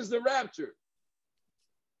at this is the rapture.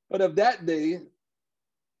 But of that day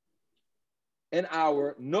and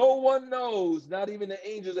hour, no one knows, not even the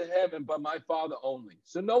angels of heaven, but my Father only.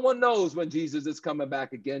 So no one knows when Jesus is coming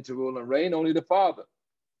back again to rule and reign, only the Father.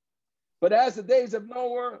 But as the days of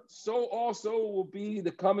Noah, so also will be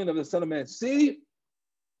the coming of the Son of Man. See,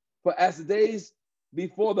 for as the days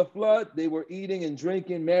before the flood, they were eating and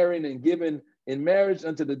drinking, marrying and giving in marriage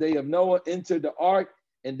unto the day of Noah, entered the ark,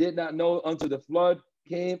 and did not know until the flood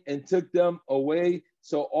came and took them away.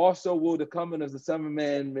 So also will the coming of the Son of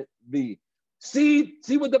Man be. See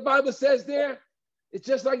what the Bible says there? It's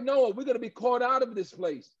just like Noah. We're going to be caught out of this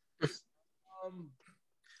place. Let me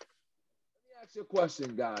ask you a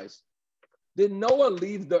question, guys. Did Noah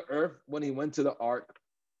leave the earth when he went to the ark?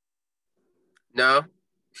 No.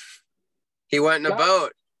 He went in a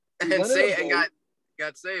boat and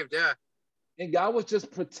got saved, yeah. And God was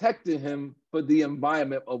just protecting him for the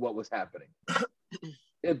environment of what was happening.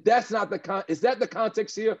 If that's not is that the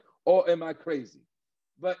context here, or am I crazy?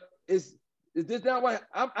 But is this not what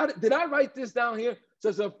did I write this down here?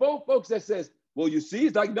 So folks that says, well, you see,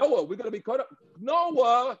 it's like Noah, we're going to be caught up.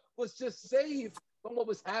 Noah was just saved from what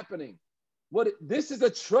was happening. This is a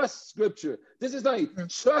trust scripture. This is like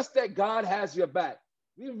trust that God has your back.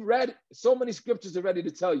 We've read so many scriptures already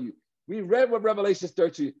to tell you. We read what Revelation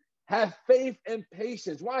 13. Have faith and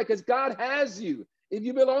patience. Why? Because God has you. If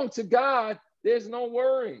you belong to God, there's no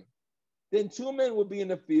worry. Then 2 men will be in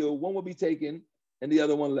the field. One will be taken and the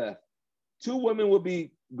other one left. 2 women will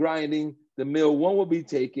be grinding the mill. One will be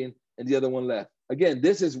taken and the other one left. Again,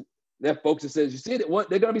 this is that folks that says, you see that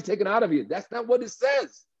they're going to be taken out of here. That's not what it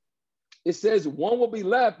says. It says one will be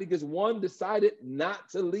left because one decided not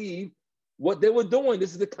to leave what they were doing.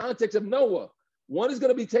 This is the context of Noah. One is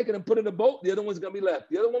going to be taken and put in a boat. The other one's going to be left.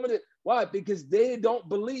 The other woman, why? Because they don't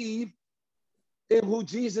believe in who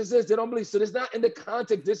Jesus is. They don't believe. So it's not in the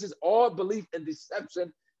context. This is all belief and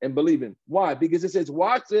deception and believing. Why? Because it says,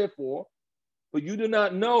 watch therefore, for you do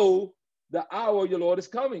not know the hour your Lord is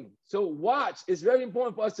coming. So watch. It's very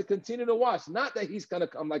important for us to continue to watch. Not that he's going to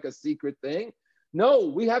come like a secret thing. No,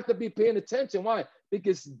 we have to be paying attention. Why?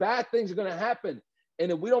 Because bad things are going to happen.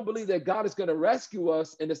 And if we don't believe that God is going to rescue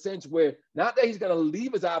us in the sense where, not that he's going to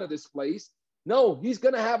leave us out of this place. No, he's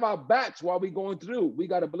going to have our backs while we're going through. We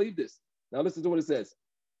got to believe this. Now listen to what it says.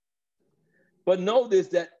 But know this,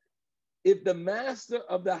 that if the master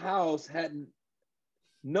of the house had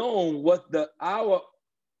known what hour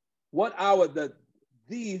the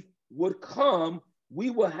thief would come, we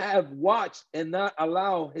will have watched and not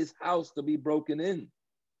allow his house to be broken in.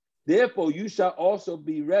 Therefore, you shall also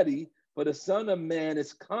be ready, for the Son of Man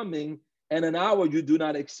is coming in an hour you do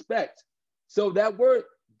not expect. So that word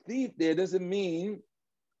thief there doesn't mean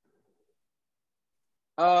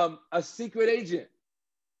a secret agent.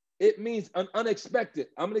 It means an unexpected.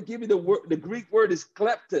 I'm going to give you the word. The Greek word is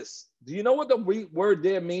kleptos. Do you know what the Greek word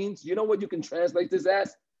there means? You know what you can translate this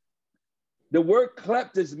as? The word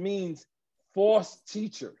kleptos means false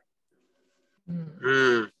teacher.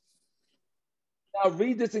 Now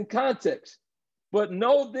read this in context. But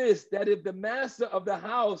know this, that if the master of the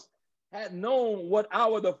house had known what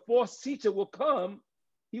hour the false teacher will come,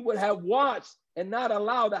 he would have watched and not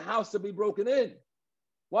allow the house to be broken in.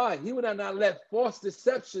 Why? He would have not let false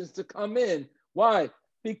deceptions to come in. Why?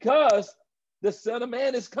 Because the Son of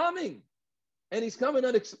Man is coming, and he's coming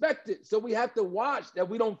unexpected. So we have to watch that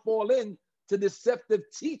we don't fall in to deceptive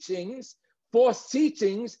teachings, false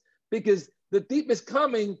teachings, because the thief is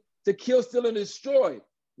coming to kill, steal, and destroy.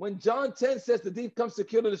 When John 10 says the thief comes to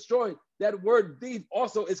kill and destroy, that word thief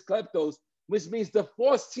also is kleptos, which means the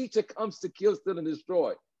false teacher comes to kill, steal, and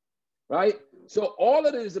destroy, right? So all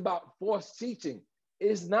of it is about false teaching.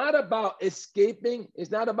 It's not about escaping. It's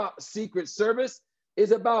not about secret service.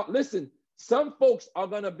 It's about, listen, some folks are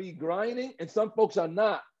going to be grinding and some folks are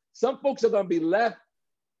not. Some folks are going to be left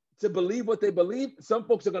to believe what they believe. Some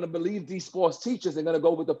folks are going to believe these false teachers and going to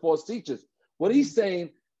go with the false teachers. What he's saying,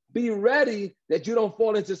 be ready that you don't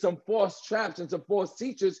fall into some false traps and some false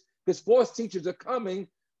teachers, because false teachers are coming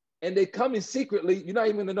and they're coming secretly. You're not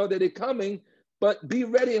even going to know that they're coming, but be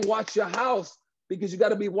ready and watch your house, because you got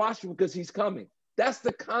to be watchful because he's coming. That's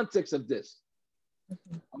the context of this.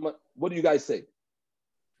 What do you guys say?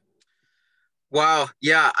 Wow.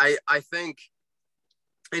 Yeah, I think,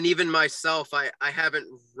 and even myself, I haven't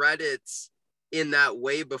read it in that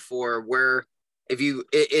way before, where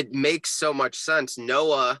it makes so much sense.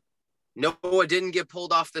 Noah didn't get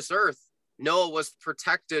pulled off this earth. Noah was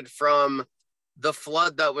protected from the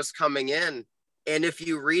flood that was coming in. And if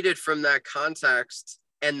you read it from that context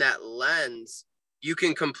and that lens, you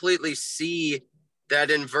can completely see that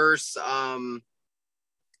in verse,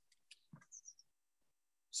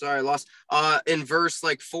 in verse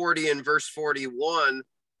like 40 and verse 41,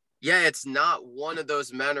 yeah, it's not one of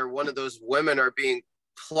those men or one of those women are being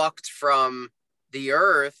plucked from the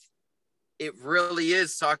earth. It really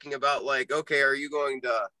is talking about like, okay, are you going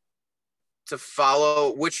to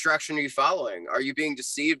follow? Which direction are you following? Are you being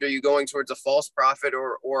deceived? Are you going towards a false prophet,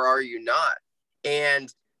 or are you not? And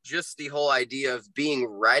just the whole idea of being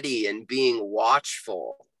ready and being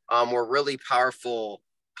watchful were really powerful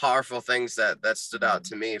things that stood out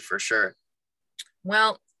to me for sure.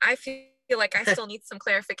 Well, I feel like I still need some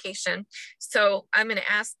clarification. So I'm going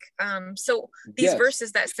to ask, so these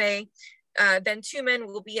verses that say, then 2 men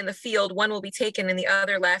will be in the field, one will be taken and the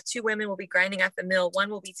other left. 2 women will be grinding at the mill, one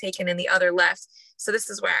will be taken and the other left. So this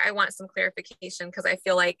is where I want some clarification, because I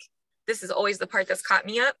feel like this is always the part that's caught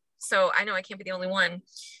me up. So I know I can't be the only one.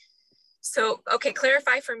 So, okay,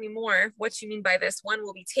 clarify for me more what you mean by this. One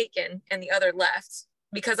will be taken and the other left.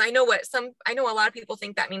 Because I know a lot of people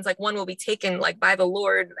think that means like one will be taken like by the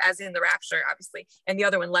Lord, as in the rapture, obviously, and the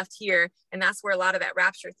other one left here. And that's where a lot of that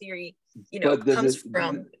rapture theory, comes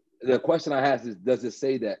from. The question I have is, does it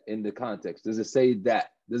say that in the context? Does it say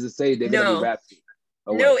that? Does it say they're going to be raptured?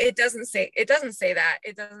 No, it doesn't say that.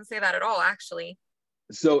 It doesn't say that at all, actually.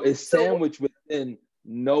 So it's sandwiched within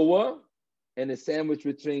Noah, and it's sandwiched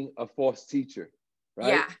between a false teacher, right?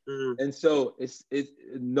 Yeah. Mm-hmm. And so it's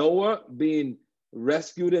Noah being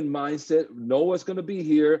rescued in mindset. Noah's going to be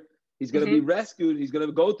here. He's going to be rescued. He's going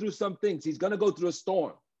to go through some things. He's going to go through a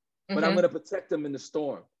storm, but I'm going to protect him in the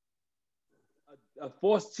storm. A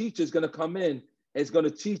false teacher is going to come in and it's going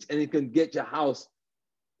to teach, and it can get your house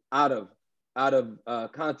out of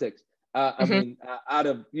context. Out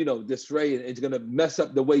of disarray, and it's going to mess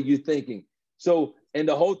up the way you're thinking. So, and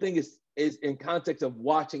the whole thing is in context of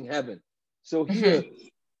watching heaven. So here,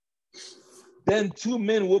 then 2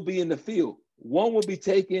 men will be in the field. One will be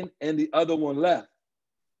taken and the other one left.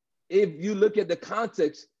 If you look at the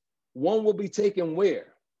context, one will be taken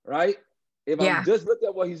where, right? If I'm just looking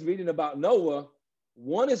at what he's reading about Noah,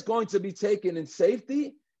 one is going to be taken in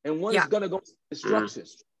safety and one is going to go to destruction.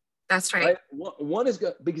 That's right. One is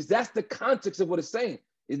good, because that's the context of what it's saying.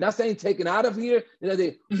 It's not saying taken out of here.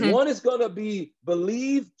 One is going to be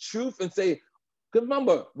believe truth and say,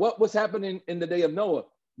 remember what was happening in the day of Noah.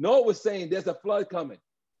 Noah was saying there's a flood coming.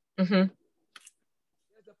 There's a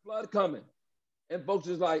flood coming. And folks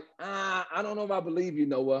is like, I don't know if I believe you,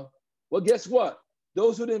 Noah. Well, guess what?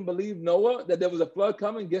 Those who didn't believe Noah, that there was a flood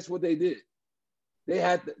coming, guess what they did? They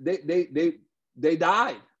died.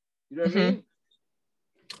 You know what I mean?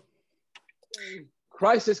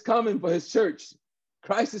 Christ is coming for his church.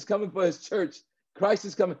 Christ is coming for his church. Christ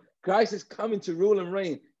is coming. Christ is coming to rule and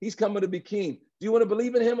reign. He's coming to be king. Do you want to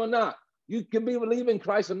believe in him or not? You can believe in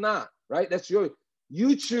Christ or not, right?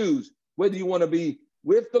 You choose whether you want to be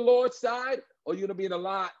with the Lord's side or you're going to be in a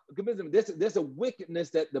lie. There's a wickedness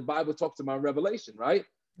that the Bible talks about in Revelation, right?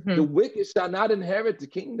 The wicked shall not inherit the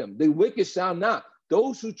kingdom. The wicked shall not.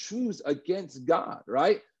 Those who choose against God,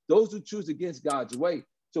 right? Those who choose against God's way.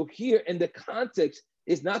 So here in the context,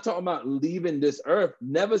 it's not talking about leaving this earth.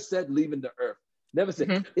 Never said leaving the earth. Never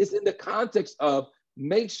said. It's in the context of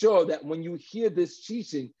make sure that when you hear this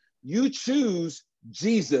teaching, you choose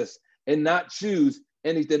Jesus and not choose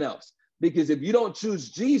anything else. Because if you don't choose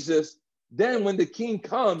Jesus, then when the king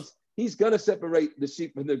comes, he's going to separate the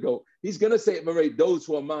sheep from the goat. He's going to separate those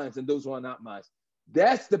who are mine and those who are not mine.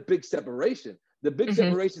 That's the big separation. The big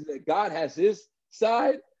separation that God has his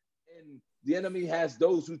side and the enemy has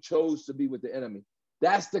those who chose to be with the enemy.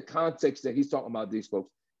 That's the context that he's talking about, these folks.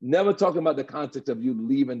 Never talking about the context of you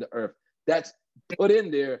leaving the earth. That's put in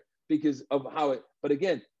there because of how it, but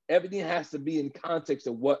again, everything has to be in context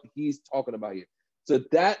of what he's talking about here. So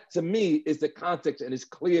that to me is the context, and it's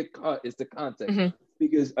clear cut, it's the context.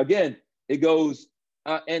 Because again, it goes,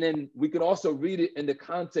 and then we can also read it in the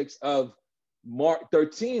context of Mark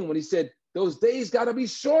 13 when he said, those days got to be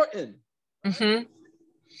shortened. The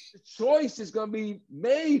choice is going to be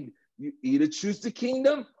made. You either choose the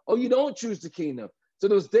kingdom or you don't choose the kingdom. So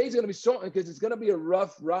those days are going to be shortened because it's going to be a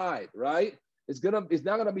rough ride, right? It's not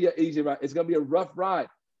going to be an easy ride. It's going to be a rough ride.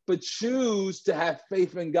 But choose to have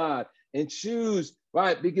faith in God and choose,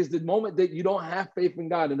 right? Because the moment that you don't have faith in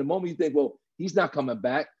God and the moment you think, well, he's not coming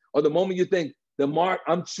back, or the moment you think,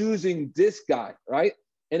 I'm choosing this guy, right?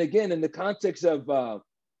 And again, in the context of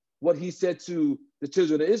what he said to the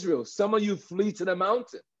children of Israel. Some of you flee to the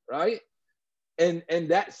mountain, right? And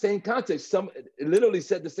that same context, it literally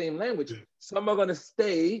said the same language. Some are going to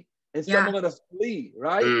stay and some are going to flee,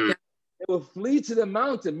 right? They will flee to the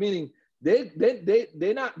mountain, meaning they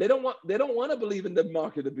don't want to believe in the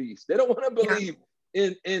mark of the beast. They don't want to believe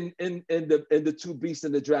in the two beasts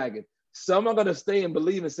and the dragon. Some are going to stay and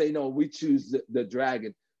believe and say, no, we choose the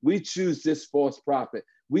dragon. We choose this false prophet.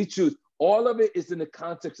 We choose. All of it is in the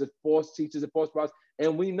context of false teachers and false prophets.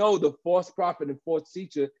 And we know the false prophet and false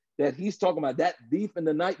teacher that he's talking about, that thief in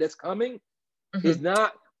the night that's coming, is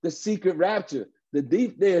not the secret rapture. The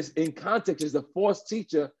thief there is in context is the false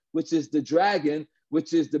teacher, which is the dragon,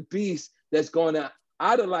 which is the beast that's going to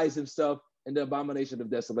idolize himself in the abomination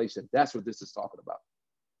of desolation. That's what this is talking about.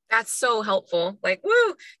 That's so helpful. Like,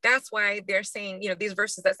 woo, that's why they're saying, these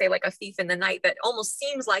verses that say like a thief in the night, that almost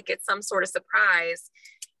seems like it's some sort of surprise.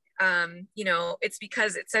 It's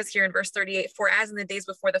because it says here in verse 38, for as in the days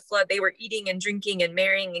before the flood, they were eating and drinking and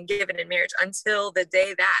marrying and given in marriage until the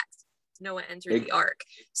day that Noah entered the ark.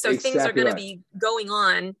 So things are going to be going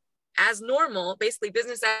on as normal, basically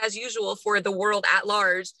business as usual for the world at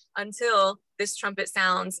large until this trumpet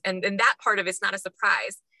sounds. And that part of it's not a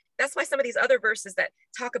surprise. That's why some of these other verses that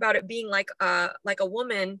talk about it being like a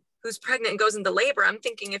woman who's pregnant and goes into labor. I'm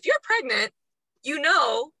thinking, if you're pregnant,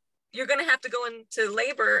 you're going to have to go into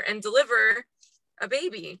labor and deliver a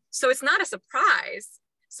baby. So it's not a surprise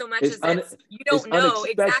so much as you don't know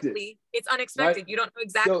exactly. It's unexpected. Right? You don't know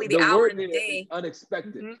exactly the hour and the day.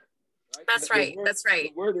 Unexpected. Right? That's right. That's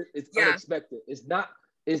right. The word is unexpected. It's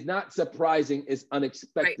not surprising. It's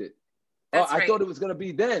unexpected. Right. I thought it was going to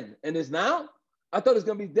be then and it's now. I thought it was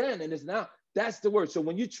going to be then and it's now. That's the word. So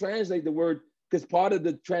when you translate the word, because part of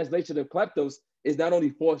the translation of kleptos is not only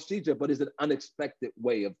false teacher, but it's an unexpected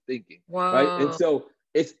way of thinking. Wow. Right? And so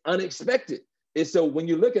it's unexpected. And so when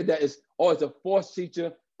you look at that, it's a false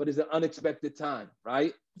teacher, but it's an unexpected time,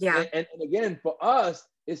 right? Yeah. And again, for us,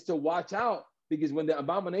 it's to watch out, because when the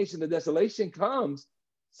abomination of desolation comes,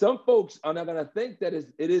 some folks are not going to think that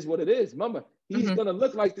it is what it is. Remember, he's going to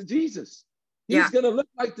look like the Jesus. He's going to look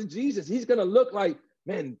like the Jesus. He's going to look like,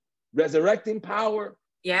 man, resurrecting power,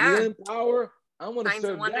 healing power. I want to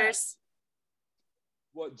serve that.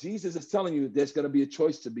 What Jesus is telling you, there's going to be a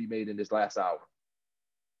choice to be made in this last hour.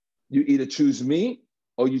 You either choose me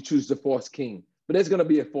or you choose the false king. But there's going to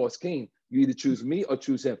be a false king. You either choose me or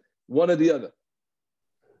choose him, one or the other.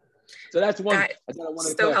 So that's one. I want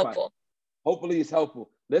to clarify. Helpful. Hopefully it's helpful.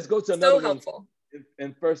 Let's go to another one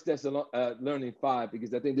in 1 Thessalonians 5,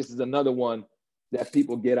 because I think this is another one that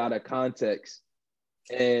people get out of context.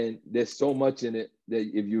 And there's so much in it that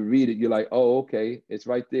if you read it, you're like, oh, okay, it's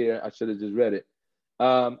right there. I should have just read it.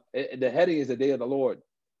 The heading is the day of the Lord.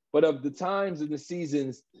 But of the times and the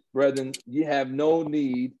seasons, brethren, ye have no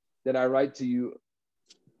need that I write to you,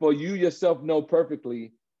 for you yourself know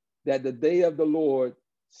perfectly that the day of the Lord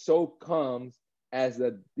so comes as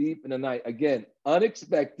a thief in the night. Again,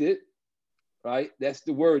 unexpected, right? That's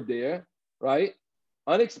the word there, right?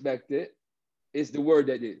 Unexpected is the word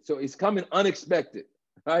that is. So it's coming unexpected,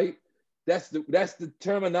 right? That's the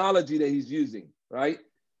terminology that he's using, right?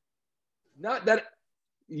 Not that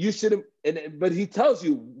you should have, but he tells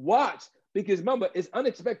you, watch, because remember, it's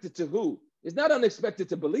unexpected to who? It's not unexpected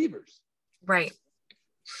to believers. Right.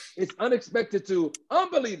 It's unexpected to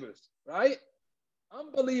unbelievers, right?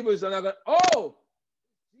 Unbelievers are not going, oh,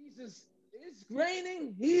 Jesus is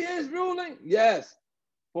reigning. He is ruling. Yes.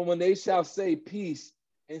 For when they shall say peace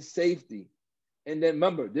and safety. And then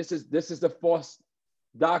remember, this is the false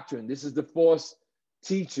doctrine. This is the false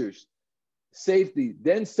teachers. Safety.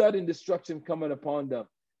 Then sudden destruction coming upon them,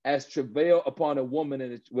 as travail upon a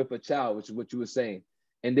woman with a child, which is what you were saying.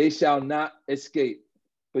 And they shall not escape.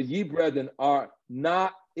 But ye, brethren, are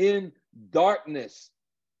not in darkness.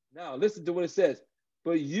 Now, listen to what it says.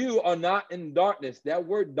 But you are not in darkness. That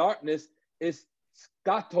word darkness is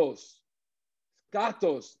skatos.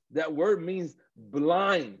 Skatos. That word means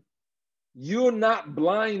blind. You're not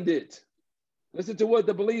blinded. Listen to what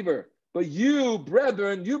the believer. But you,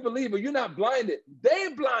 brethren, you believer, you're not blinded. They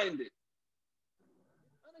blinded.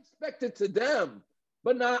 Unexpected to them,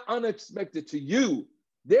 but not unexpected to you.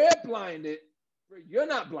 They're blinded, but you're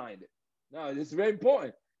not blinded. Now, this is very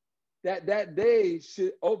important. That day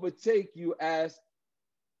should overtake you as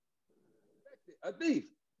a thief,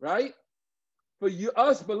 right? For you,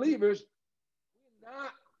 us believers, we're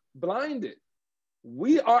not blinded.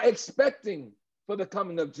 We are expecting for the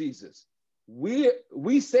coming of Jesus.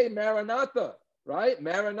 We say Maranatha, right?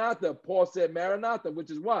 Maranatha. Paul said Maranatha,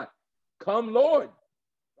 which is what? Come, Lord,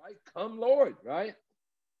 right? Come, Lord, right?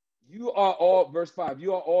 You are all, verse 5,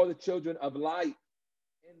 you are all the children of light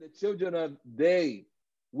and the children of day.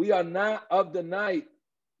 We are not of the night,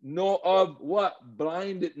 nor of what?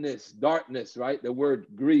 Blindedness, darkness, right? The word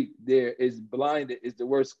Greek there is blinded, is the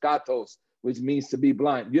word skatos, which means to be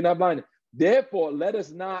blind. You're not blinded. Therefore, let us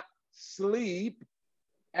not sleep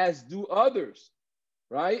as do others,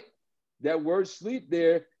 right? That word sleep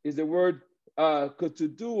there is the word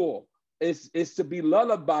kutuduo. It's to be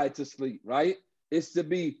lullabied to sleep, right? It's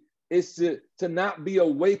to not be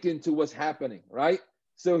awakened to what's happening, right?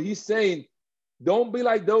 So he's saying, don't be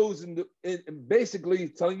like those in basically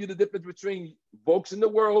telling you the difference between folks in the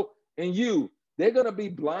world and you. They're going to be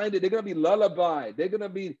blinded. They're going to be lullabied. They're going to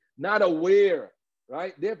be not aware,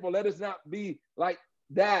 right? Therefore, let us not be like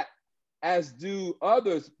that as do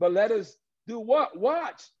others, but let us do what?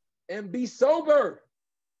 Watch and be sober,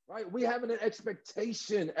 right? We have an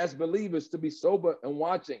expectation as believers to be sober and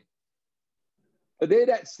watching. But they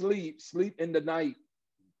that sleep in the night,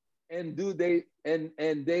 and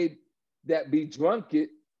they that be drunken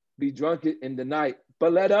in the night.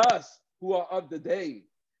 But let us who are of the day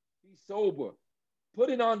be sober,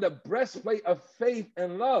 putting on the breastplate of faith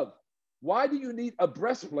and love. Why do you need a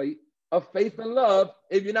breastplate of faith and love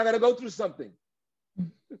if you're not going to go through something?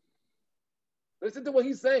 Listen to what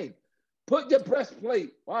he's saying. Put your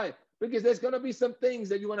breastplate. Why? Because there's going to be some things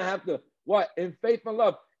that you're going to have to, what? In faith and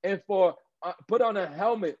love. And for put on a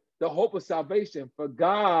helmet, the hope of salvation. For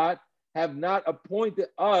God have not appointed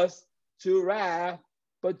us to wrath,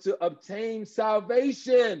 but to obtain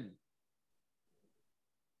salvation.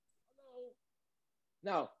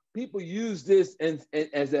 Now, people use this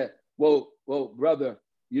as a, well, brother,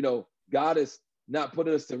 you know, God is not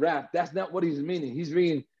putting us to wrath. That's not what he's meaning.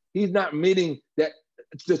 He's not meaning that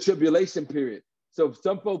it's the tribulation period. So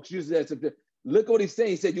some folks use that. Look what he's saying.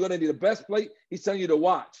 He said, you're going to need a breastplate. He's telling you to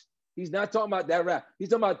watch. He's not talking about that wrath. He's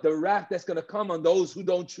talking about the wrath that's going to come on those who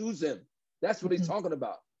don't choose him. That's what he's talking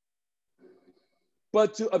about.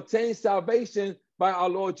 But to obtain salvation by our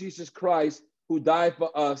Lord Jesus Christ, who died for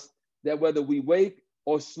us, that whether we wake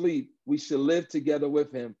or sleep, we shall live together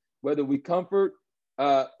with him. Whether we comfort,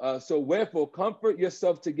 so wherefore comfort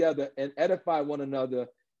yourself together and edify one another,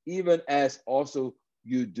 even as also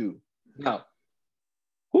you do. Now,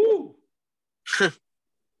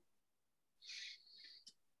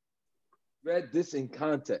 read this in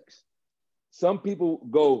context. Some people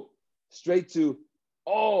go straight to,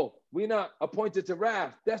 oh, we're not appointed to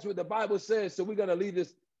wrath. That's what the Bible says, so we're going to leave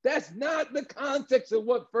this. That's not the context of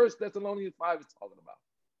what 1 Thessalonians 5 is talking about,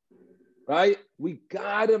 right? We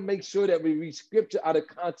got to make sure that we read scripture out of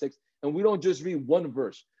context, and we don't just read one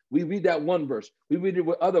verse. We read that one verse. We read it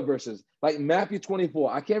with other verses, like Matthew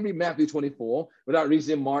 24. I can't read Matthew 24 without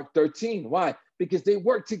reading Mark 13. Why? Because they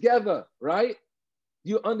work together, right?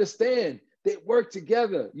 You understand, they work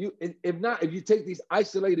together. If you take these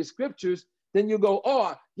isolated scriptures, then you go,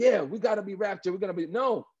 oh, yeah, we got to be raptured. We're going to be,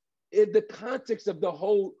 no. In the context of the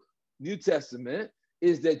whole New Testament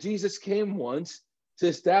is that Jesus came once to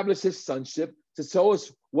establish his sonship, to show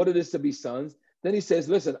us what it is to be sons. Then he says,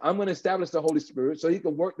 listen, I'm going to establish the Holy Spirit so he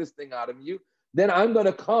can work this thing out of you. Then I'm going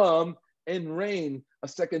to come and reign a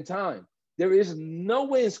second time. There is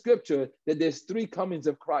nowhere in scripture that there's three comings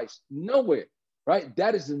of Christ. Nowhere, right?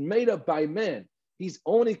 That is made up by man. He's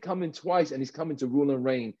only coming twice, and he's coming to rule and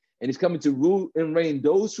reign. And he's coming to rule and reign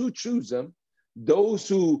those who choose him, those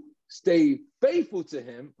who stay faithful to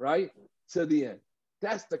him, right, to the end.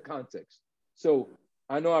 That's the context. So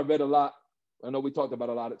I know I read a lot. I know we talked about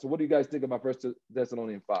a lot. So what do you guys think about 1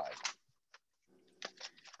 Thessalonians 5?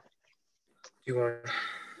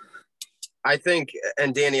 I think,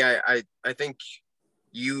 and Danny, I think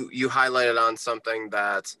you highlighted on something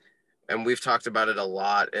that, and we've talked about it a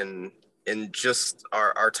lot in just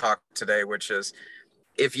our talk today, which is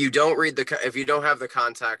if you don't have the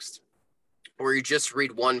context, or you just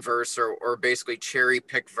read one verse or basically cherry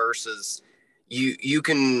pick verses, you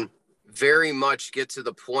can very much get to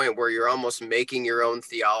the point where you're almost making your own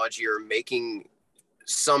theology or making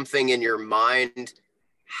something in your mind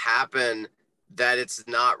happen that it's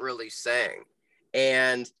not really saying.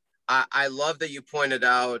 And I love that you pointed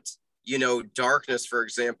out, darkness, for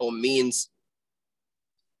example, means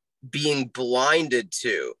being blinded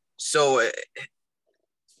to. So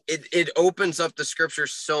it opens up the scripture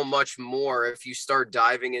so much more if you start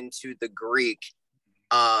diving into the Greek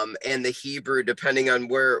and the Hebrew, depending on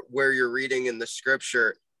where you're reading in the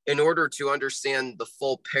scripture, in order to understand the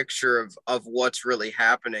full picture of what's really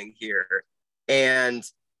happening here. And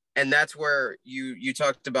that's where you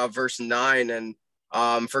talked about verse 9, and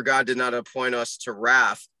for God did not appoint us to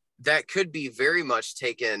wrath. That could be very much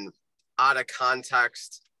taken out of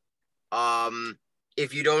context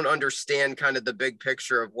if you don't understand kind of the big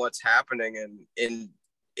picture of what's happening in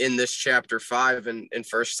in this chapter 5 in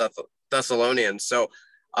First Thessalonians. So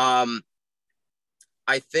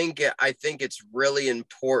I think it's really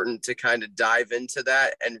important to kind of dive into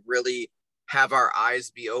that and really have our eyes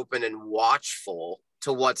be open and watchful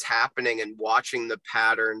to what's happening and watching the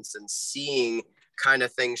patterns and seeing kind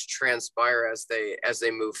of things transpire as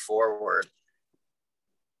they move forward.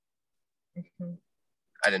 Mm-hmm.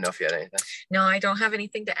 I didn't know if you had anything. No, I don't have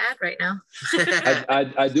anything to add right now.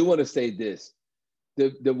 I do want to say this.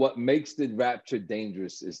 What makes the rapture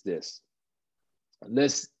dangerous is this.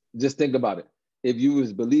 Let's just think about it. If you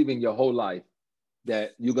was believing your whole life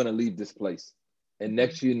that you're going to leave this place, and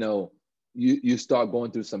next you know, you start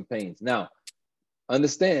going through some pains. Now,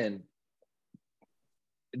 understand,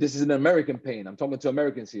 this is an American pain. I'm talking to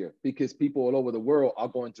Americans here, because people all over the world are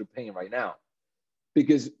going through pain right now.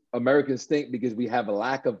 Because Americans think because we have a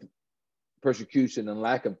lack of persecution and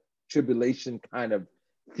lack of tribulation kind of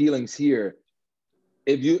feelings here.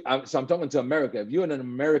 So I'm talking to America. If you're an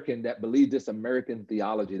American that believes this American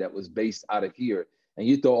theology that was based out of here, and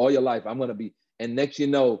you thought all your life, I'm going to be, and next you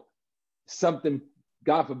know, something,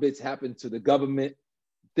 God forbid, happen to the government,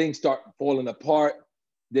 things start falling apart,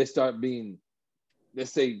 they start being,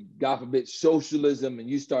 let's say, God forbid, socialism, and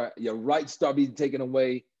your rights start being taken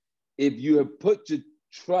away. If you have put your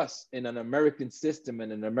trust in an American system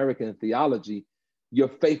and an American theology, your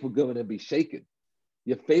faith will going to be shaken.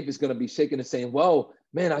 Your faith is going to be shaken and saying, well,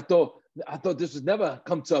 man, I thought this would never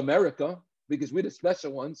come to America because we're the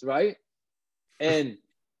special ones, right? And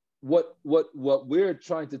what we're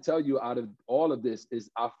trying to tell you out of all of this is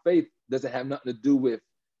our faith doesn't have nothing to do with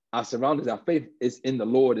our surroundings. Our faith is in the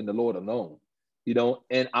Lord and the Lord alone, you know,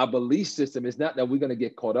 and our belief system is not that we're going to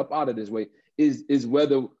get caught up out of this way, is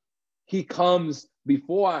whether he comes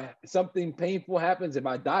before something painful happens, if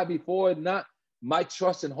I die before or not, my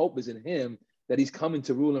trust and hope is in him, that he's coming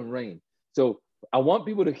to rule and reign. So I want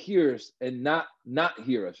people to hear us and not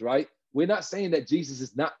hear us, right? We're not saying that Jesus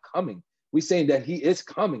is not coming. We're saying that he is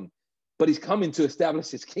coming, but he's coming to establish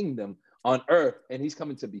his kingdom on earth, and he's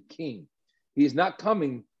coming to be king. He is not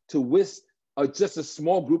coming to whisk just a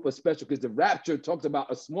small group of special, because the rapture talks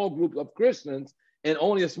about a small group of Christians, and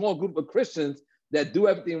only a small group of Christians that do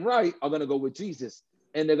everything right are going to go with Jesus,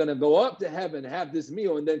 and they're going to go up to heaven, have this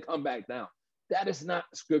meal, and then come back down. That is not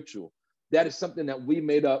scriptural. That is something that we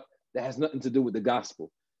made up that has nothing to do with the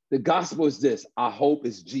gospel. The gospel is this: our hope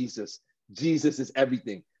is Jesus. Jesus is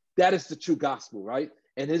everything. That is the true gospel, right?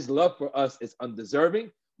 And his love for us is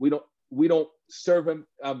undeserving. We don't serve him.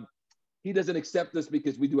 He doesn't accept us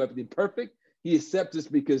because we do everything perfect. He accepts us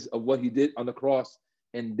because of what he did on the cross,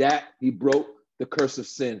 and that he broke the curse of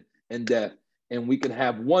sin and death. And we can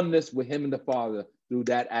have oneness with him and the Father through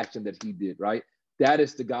that action that he did, right? That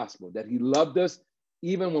is the gospel, that he loved us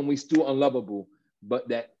even when we still unlovable, but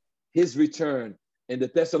that his return, and the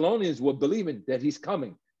Thessalonians were believing that he's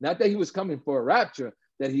coming. Not that he was coming for a rapture,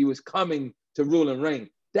 that he was coming to rule and reign.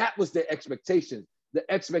 That was their expectation. The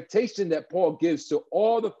expectation that Paul gives to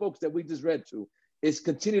all the folks that we just read to is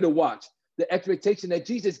continue to watch. The expectation that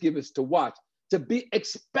Jesus gives us to watch, to be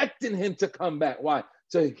expecting him to come back. Why?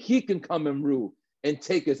 So he can come and rule and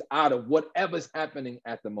take us out of whatever's happening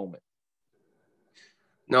at the moment.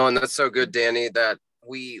 No, and that's so good, Danny, that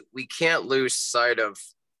we can't lose sight of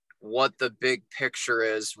what the big picture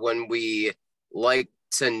is when we like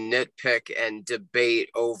to nitpick and debate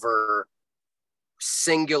over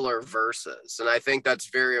singular verses. And I think that's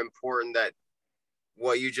very important, that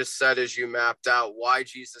what you just said is you mapped out why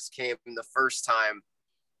Jesus came the first time,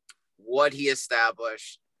 what he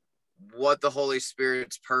established, what the Holy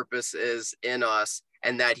Spirit's purpose is in us,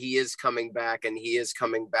 and that he is coming back, and he is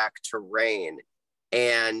coming back to reign.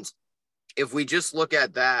 And if we just look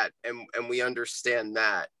at that and we understand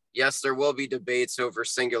that, yes, there will be debates over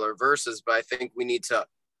singular verses, but I think we need to,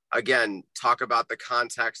 again, talk about the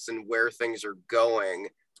context and where things are going,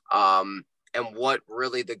 and what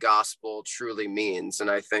really the gospel truly means. And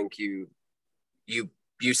I think you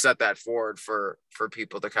set that forward for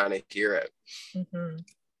people to kind of hear it. Mm-hmm.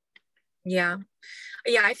 Yeah,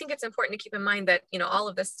 I think it's important to keep in mind that, you know, all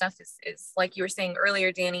of this stuff is like you were saying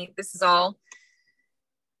earlier, Danny, this is all,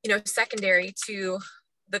 you know, secondary to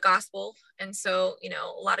the gospel. And so, you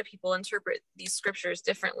know, a lot of people interpret these scriptures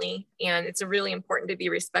differently, and it's really important to be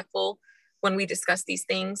respectful when we discuss these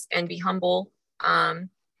things and be humble,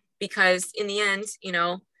 because in the end, you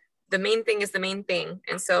know, the main thing is the main thing.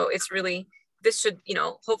 And so it's really, this should, you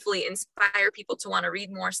know, hopefully inspire people to want to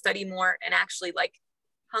read more, study more, and actually like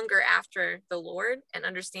hunger after the Lord and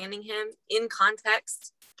understanding him in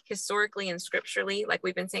context, historically and scripturally, like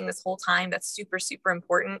we've been saying this whole time. That's super, super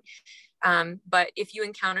important. But if you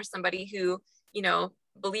encounter somebody who, you know,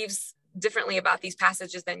 believes differently about these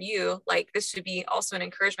passages than you, like this should be also an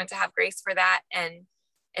encouragement to have grace for that, and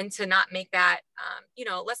to not make that,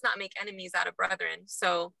 let's not make enemies out of brethren.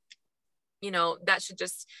 So, that should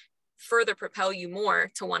just further propel you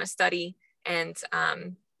more to want to study and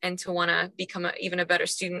to want to become even a better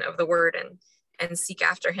student of the word and seek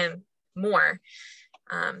after him more.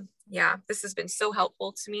 This has been so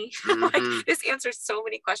helpful to me. Like, this answers so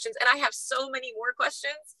many questions, and I have so many more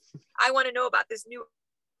questions. I want to know about this new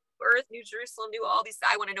earth, New Jerusalem, all these.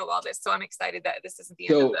 I want to know all this. So I'm excited that this isn't the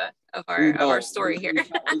end of our story here.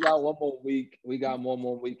 we got one more week. We got one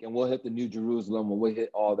more week, and we'll hit the New Jerusalem, and we'll hit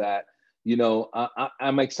all that.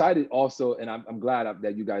 I'm excited also, and I'm glad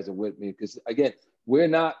that you guys are with me, because again, we're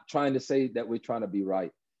not trying to say that we're trying to be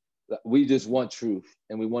right. We just want truth,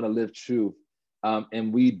 and we want to live truth,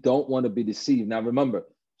 and we don't want to be deceived. Now, remember,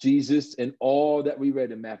 Jesus and all that we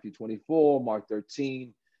read in Matthew 24, Mark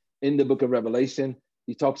 13, in the book of Revelation,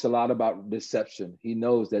 he talks a lot about deception. He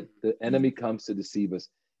knows that the enemy comes to deceive us,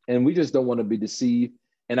 and we just don't want to be deceived.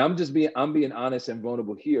 And I'm being honest and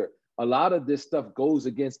vulnerable here. A lot of this stuff goes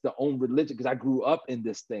against the own religion, because I grew up in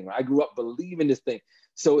this thing. I grew up believing this thing.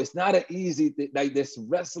 So it's not an easy thing. Like, this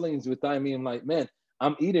wrestlings with me. I'm like, man,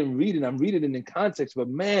 I'm reading it in context, but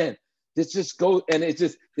man, this just goes, and it's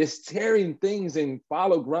just this tearing things and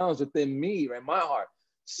follow grounds within me, right, my heart.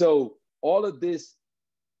 So all of this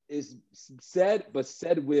is said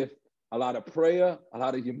with a lot of prayer, a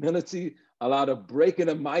lot of humility, a lot of breaking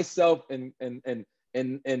of myself, and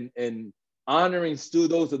honoring still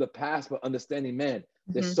those of the past, but understanding, man,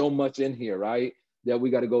 there's so much in here, right, that we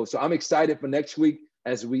got to go. So I'm excited for next week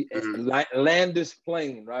as we land this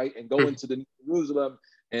plane, right, and go into the New Jerusalem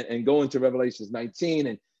and go into Revelations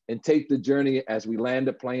 19 and take the journey as we land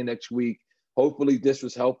the plane next week. Hopefully this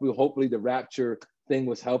was helpful. Hopefully the rapture thing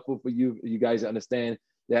was helpful for you guys to understand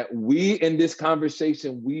that we, in this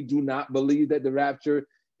conversation, we do not believe that the rapture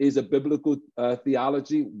is a biblical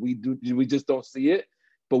theology. We just don't see it.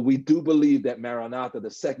 But we do believe that Maranatha, the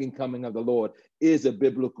second coming of the Lord, is a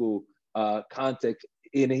biblical context,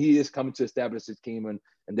 and he is coming to establish his kingdom,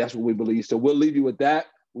 and that's what we believe. So we'll leave you with that.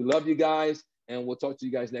 We love you guys, and we'll talk to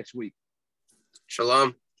you guys next week.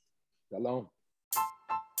 Shalom. Shalom.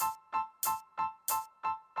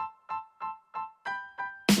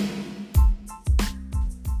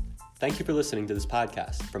 Thank you for listening to this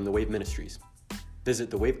podcast from The Wave Ministries. Visit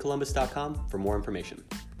thewavecolumbus.com for more information.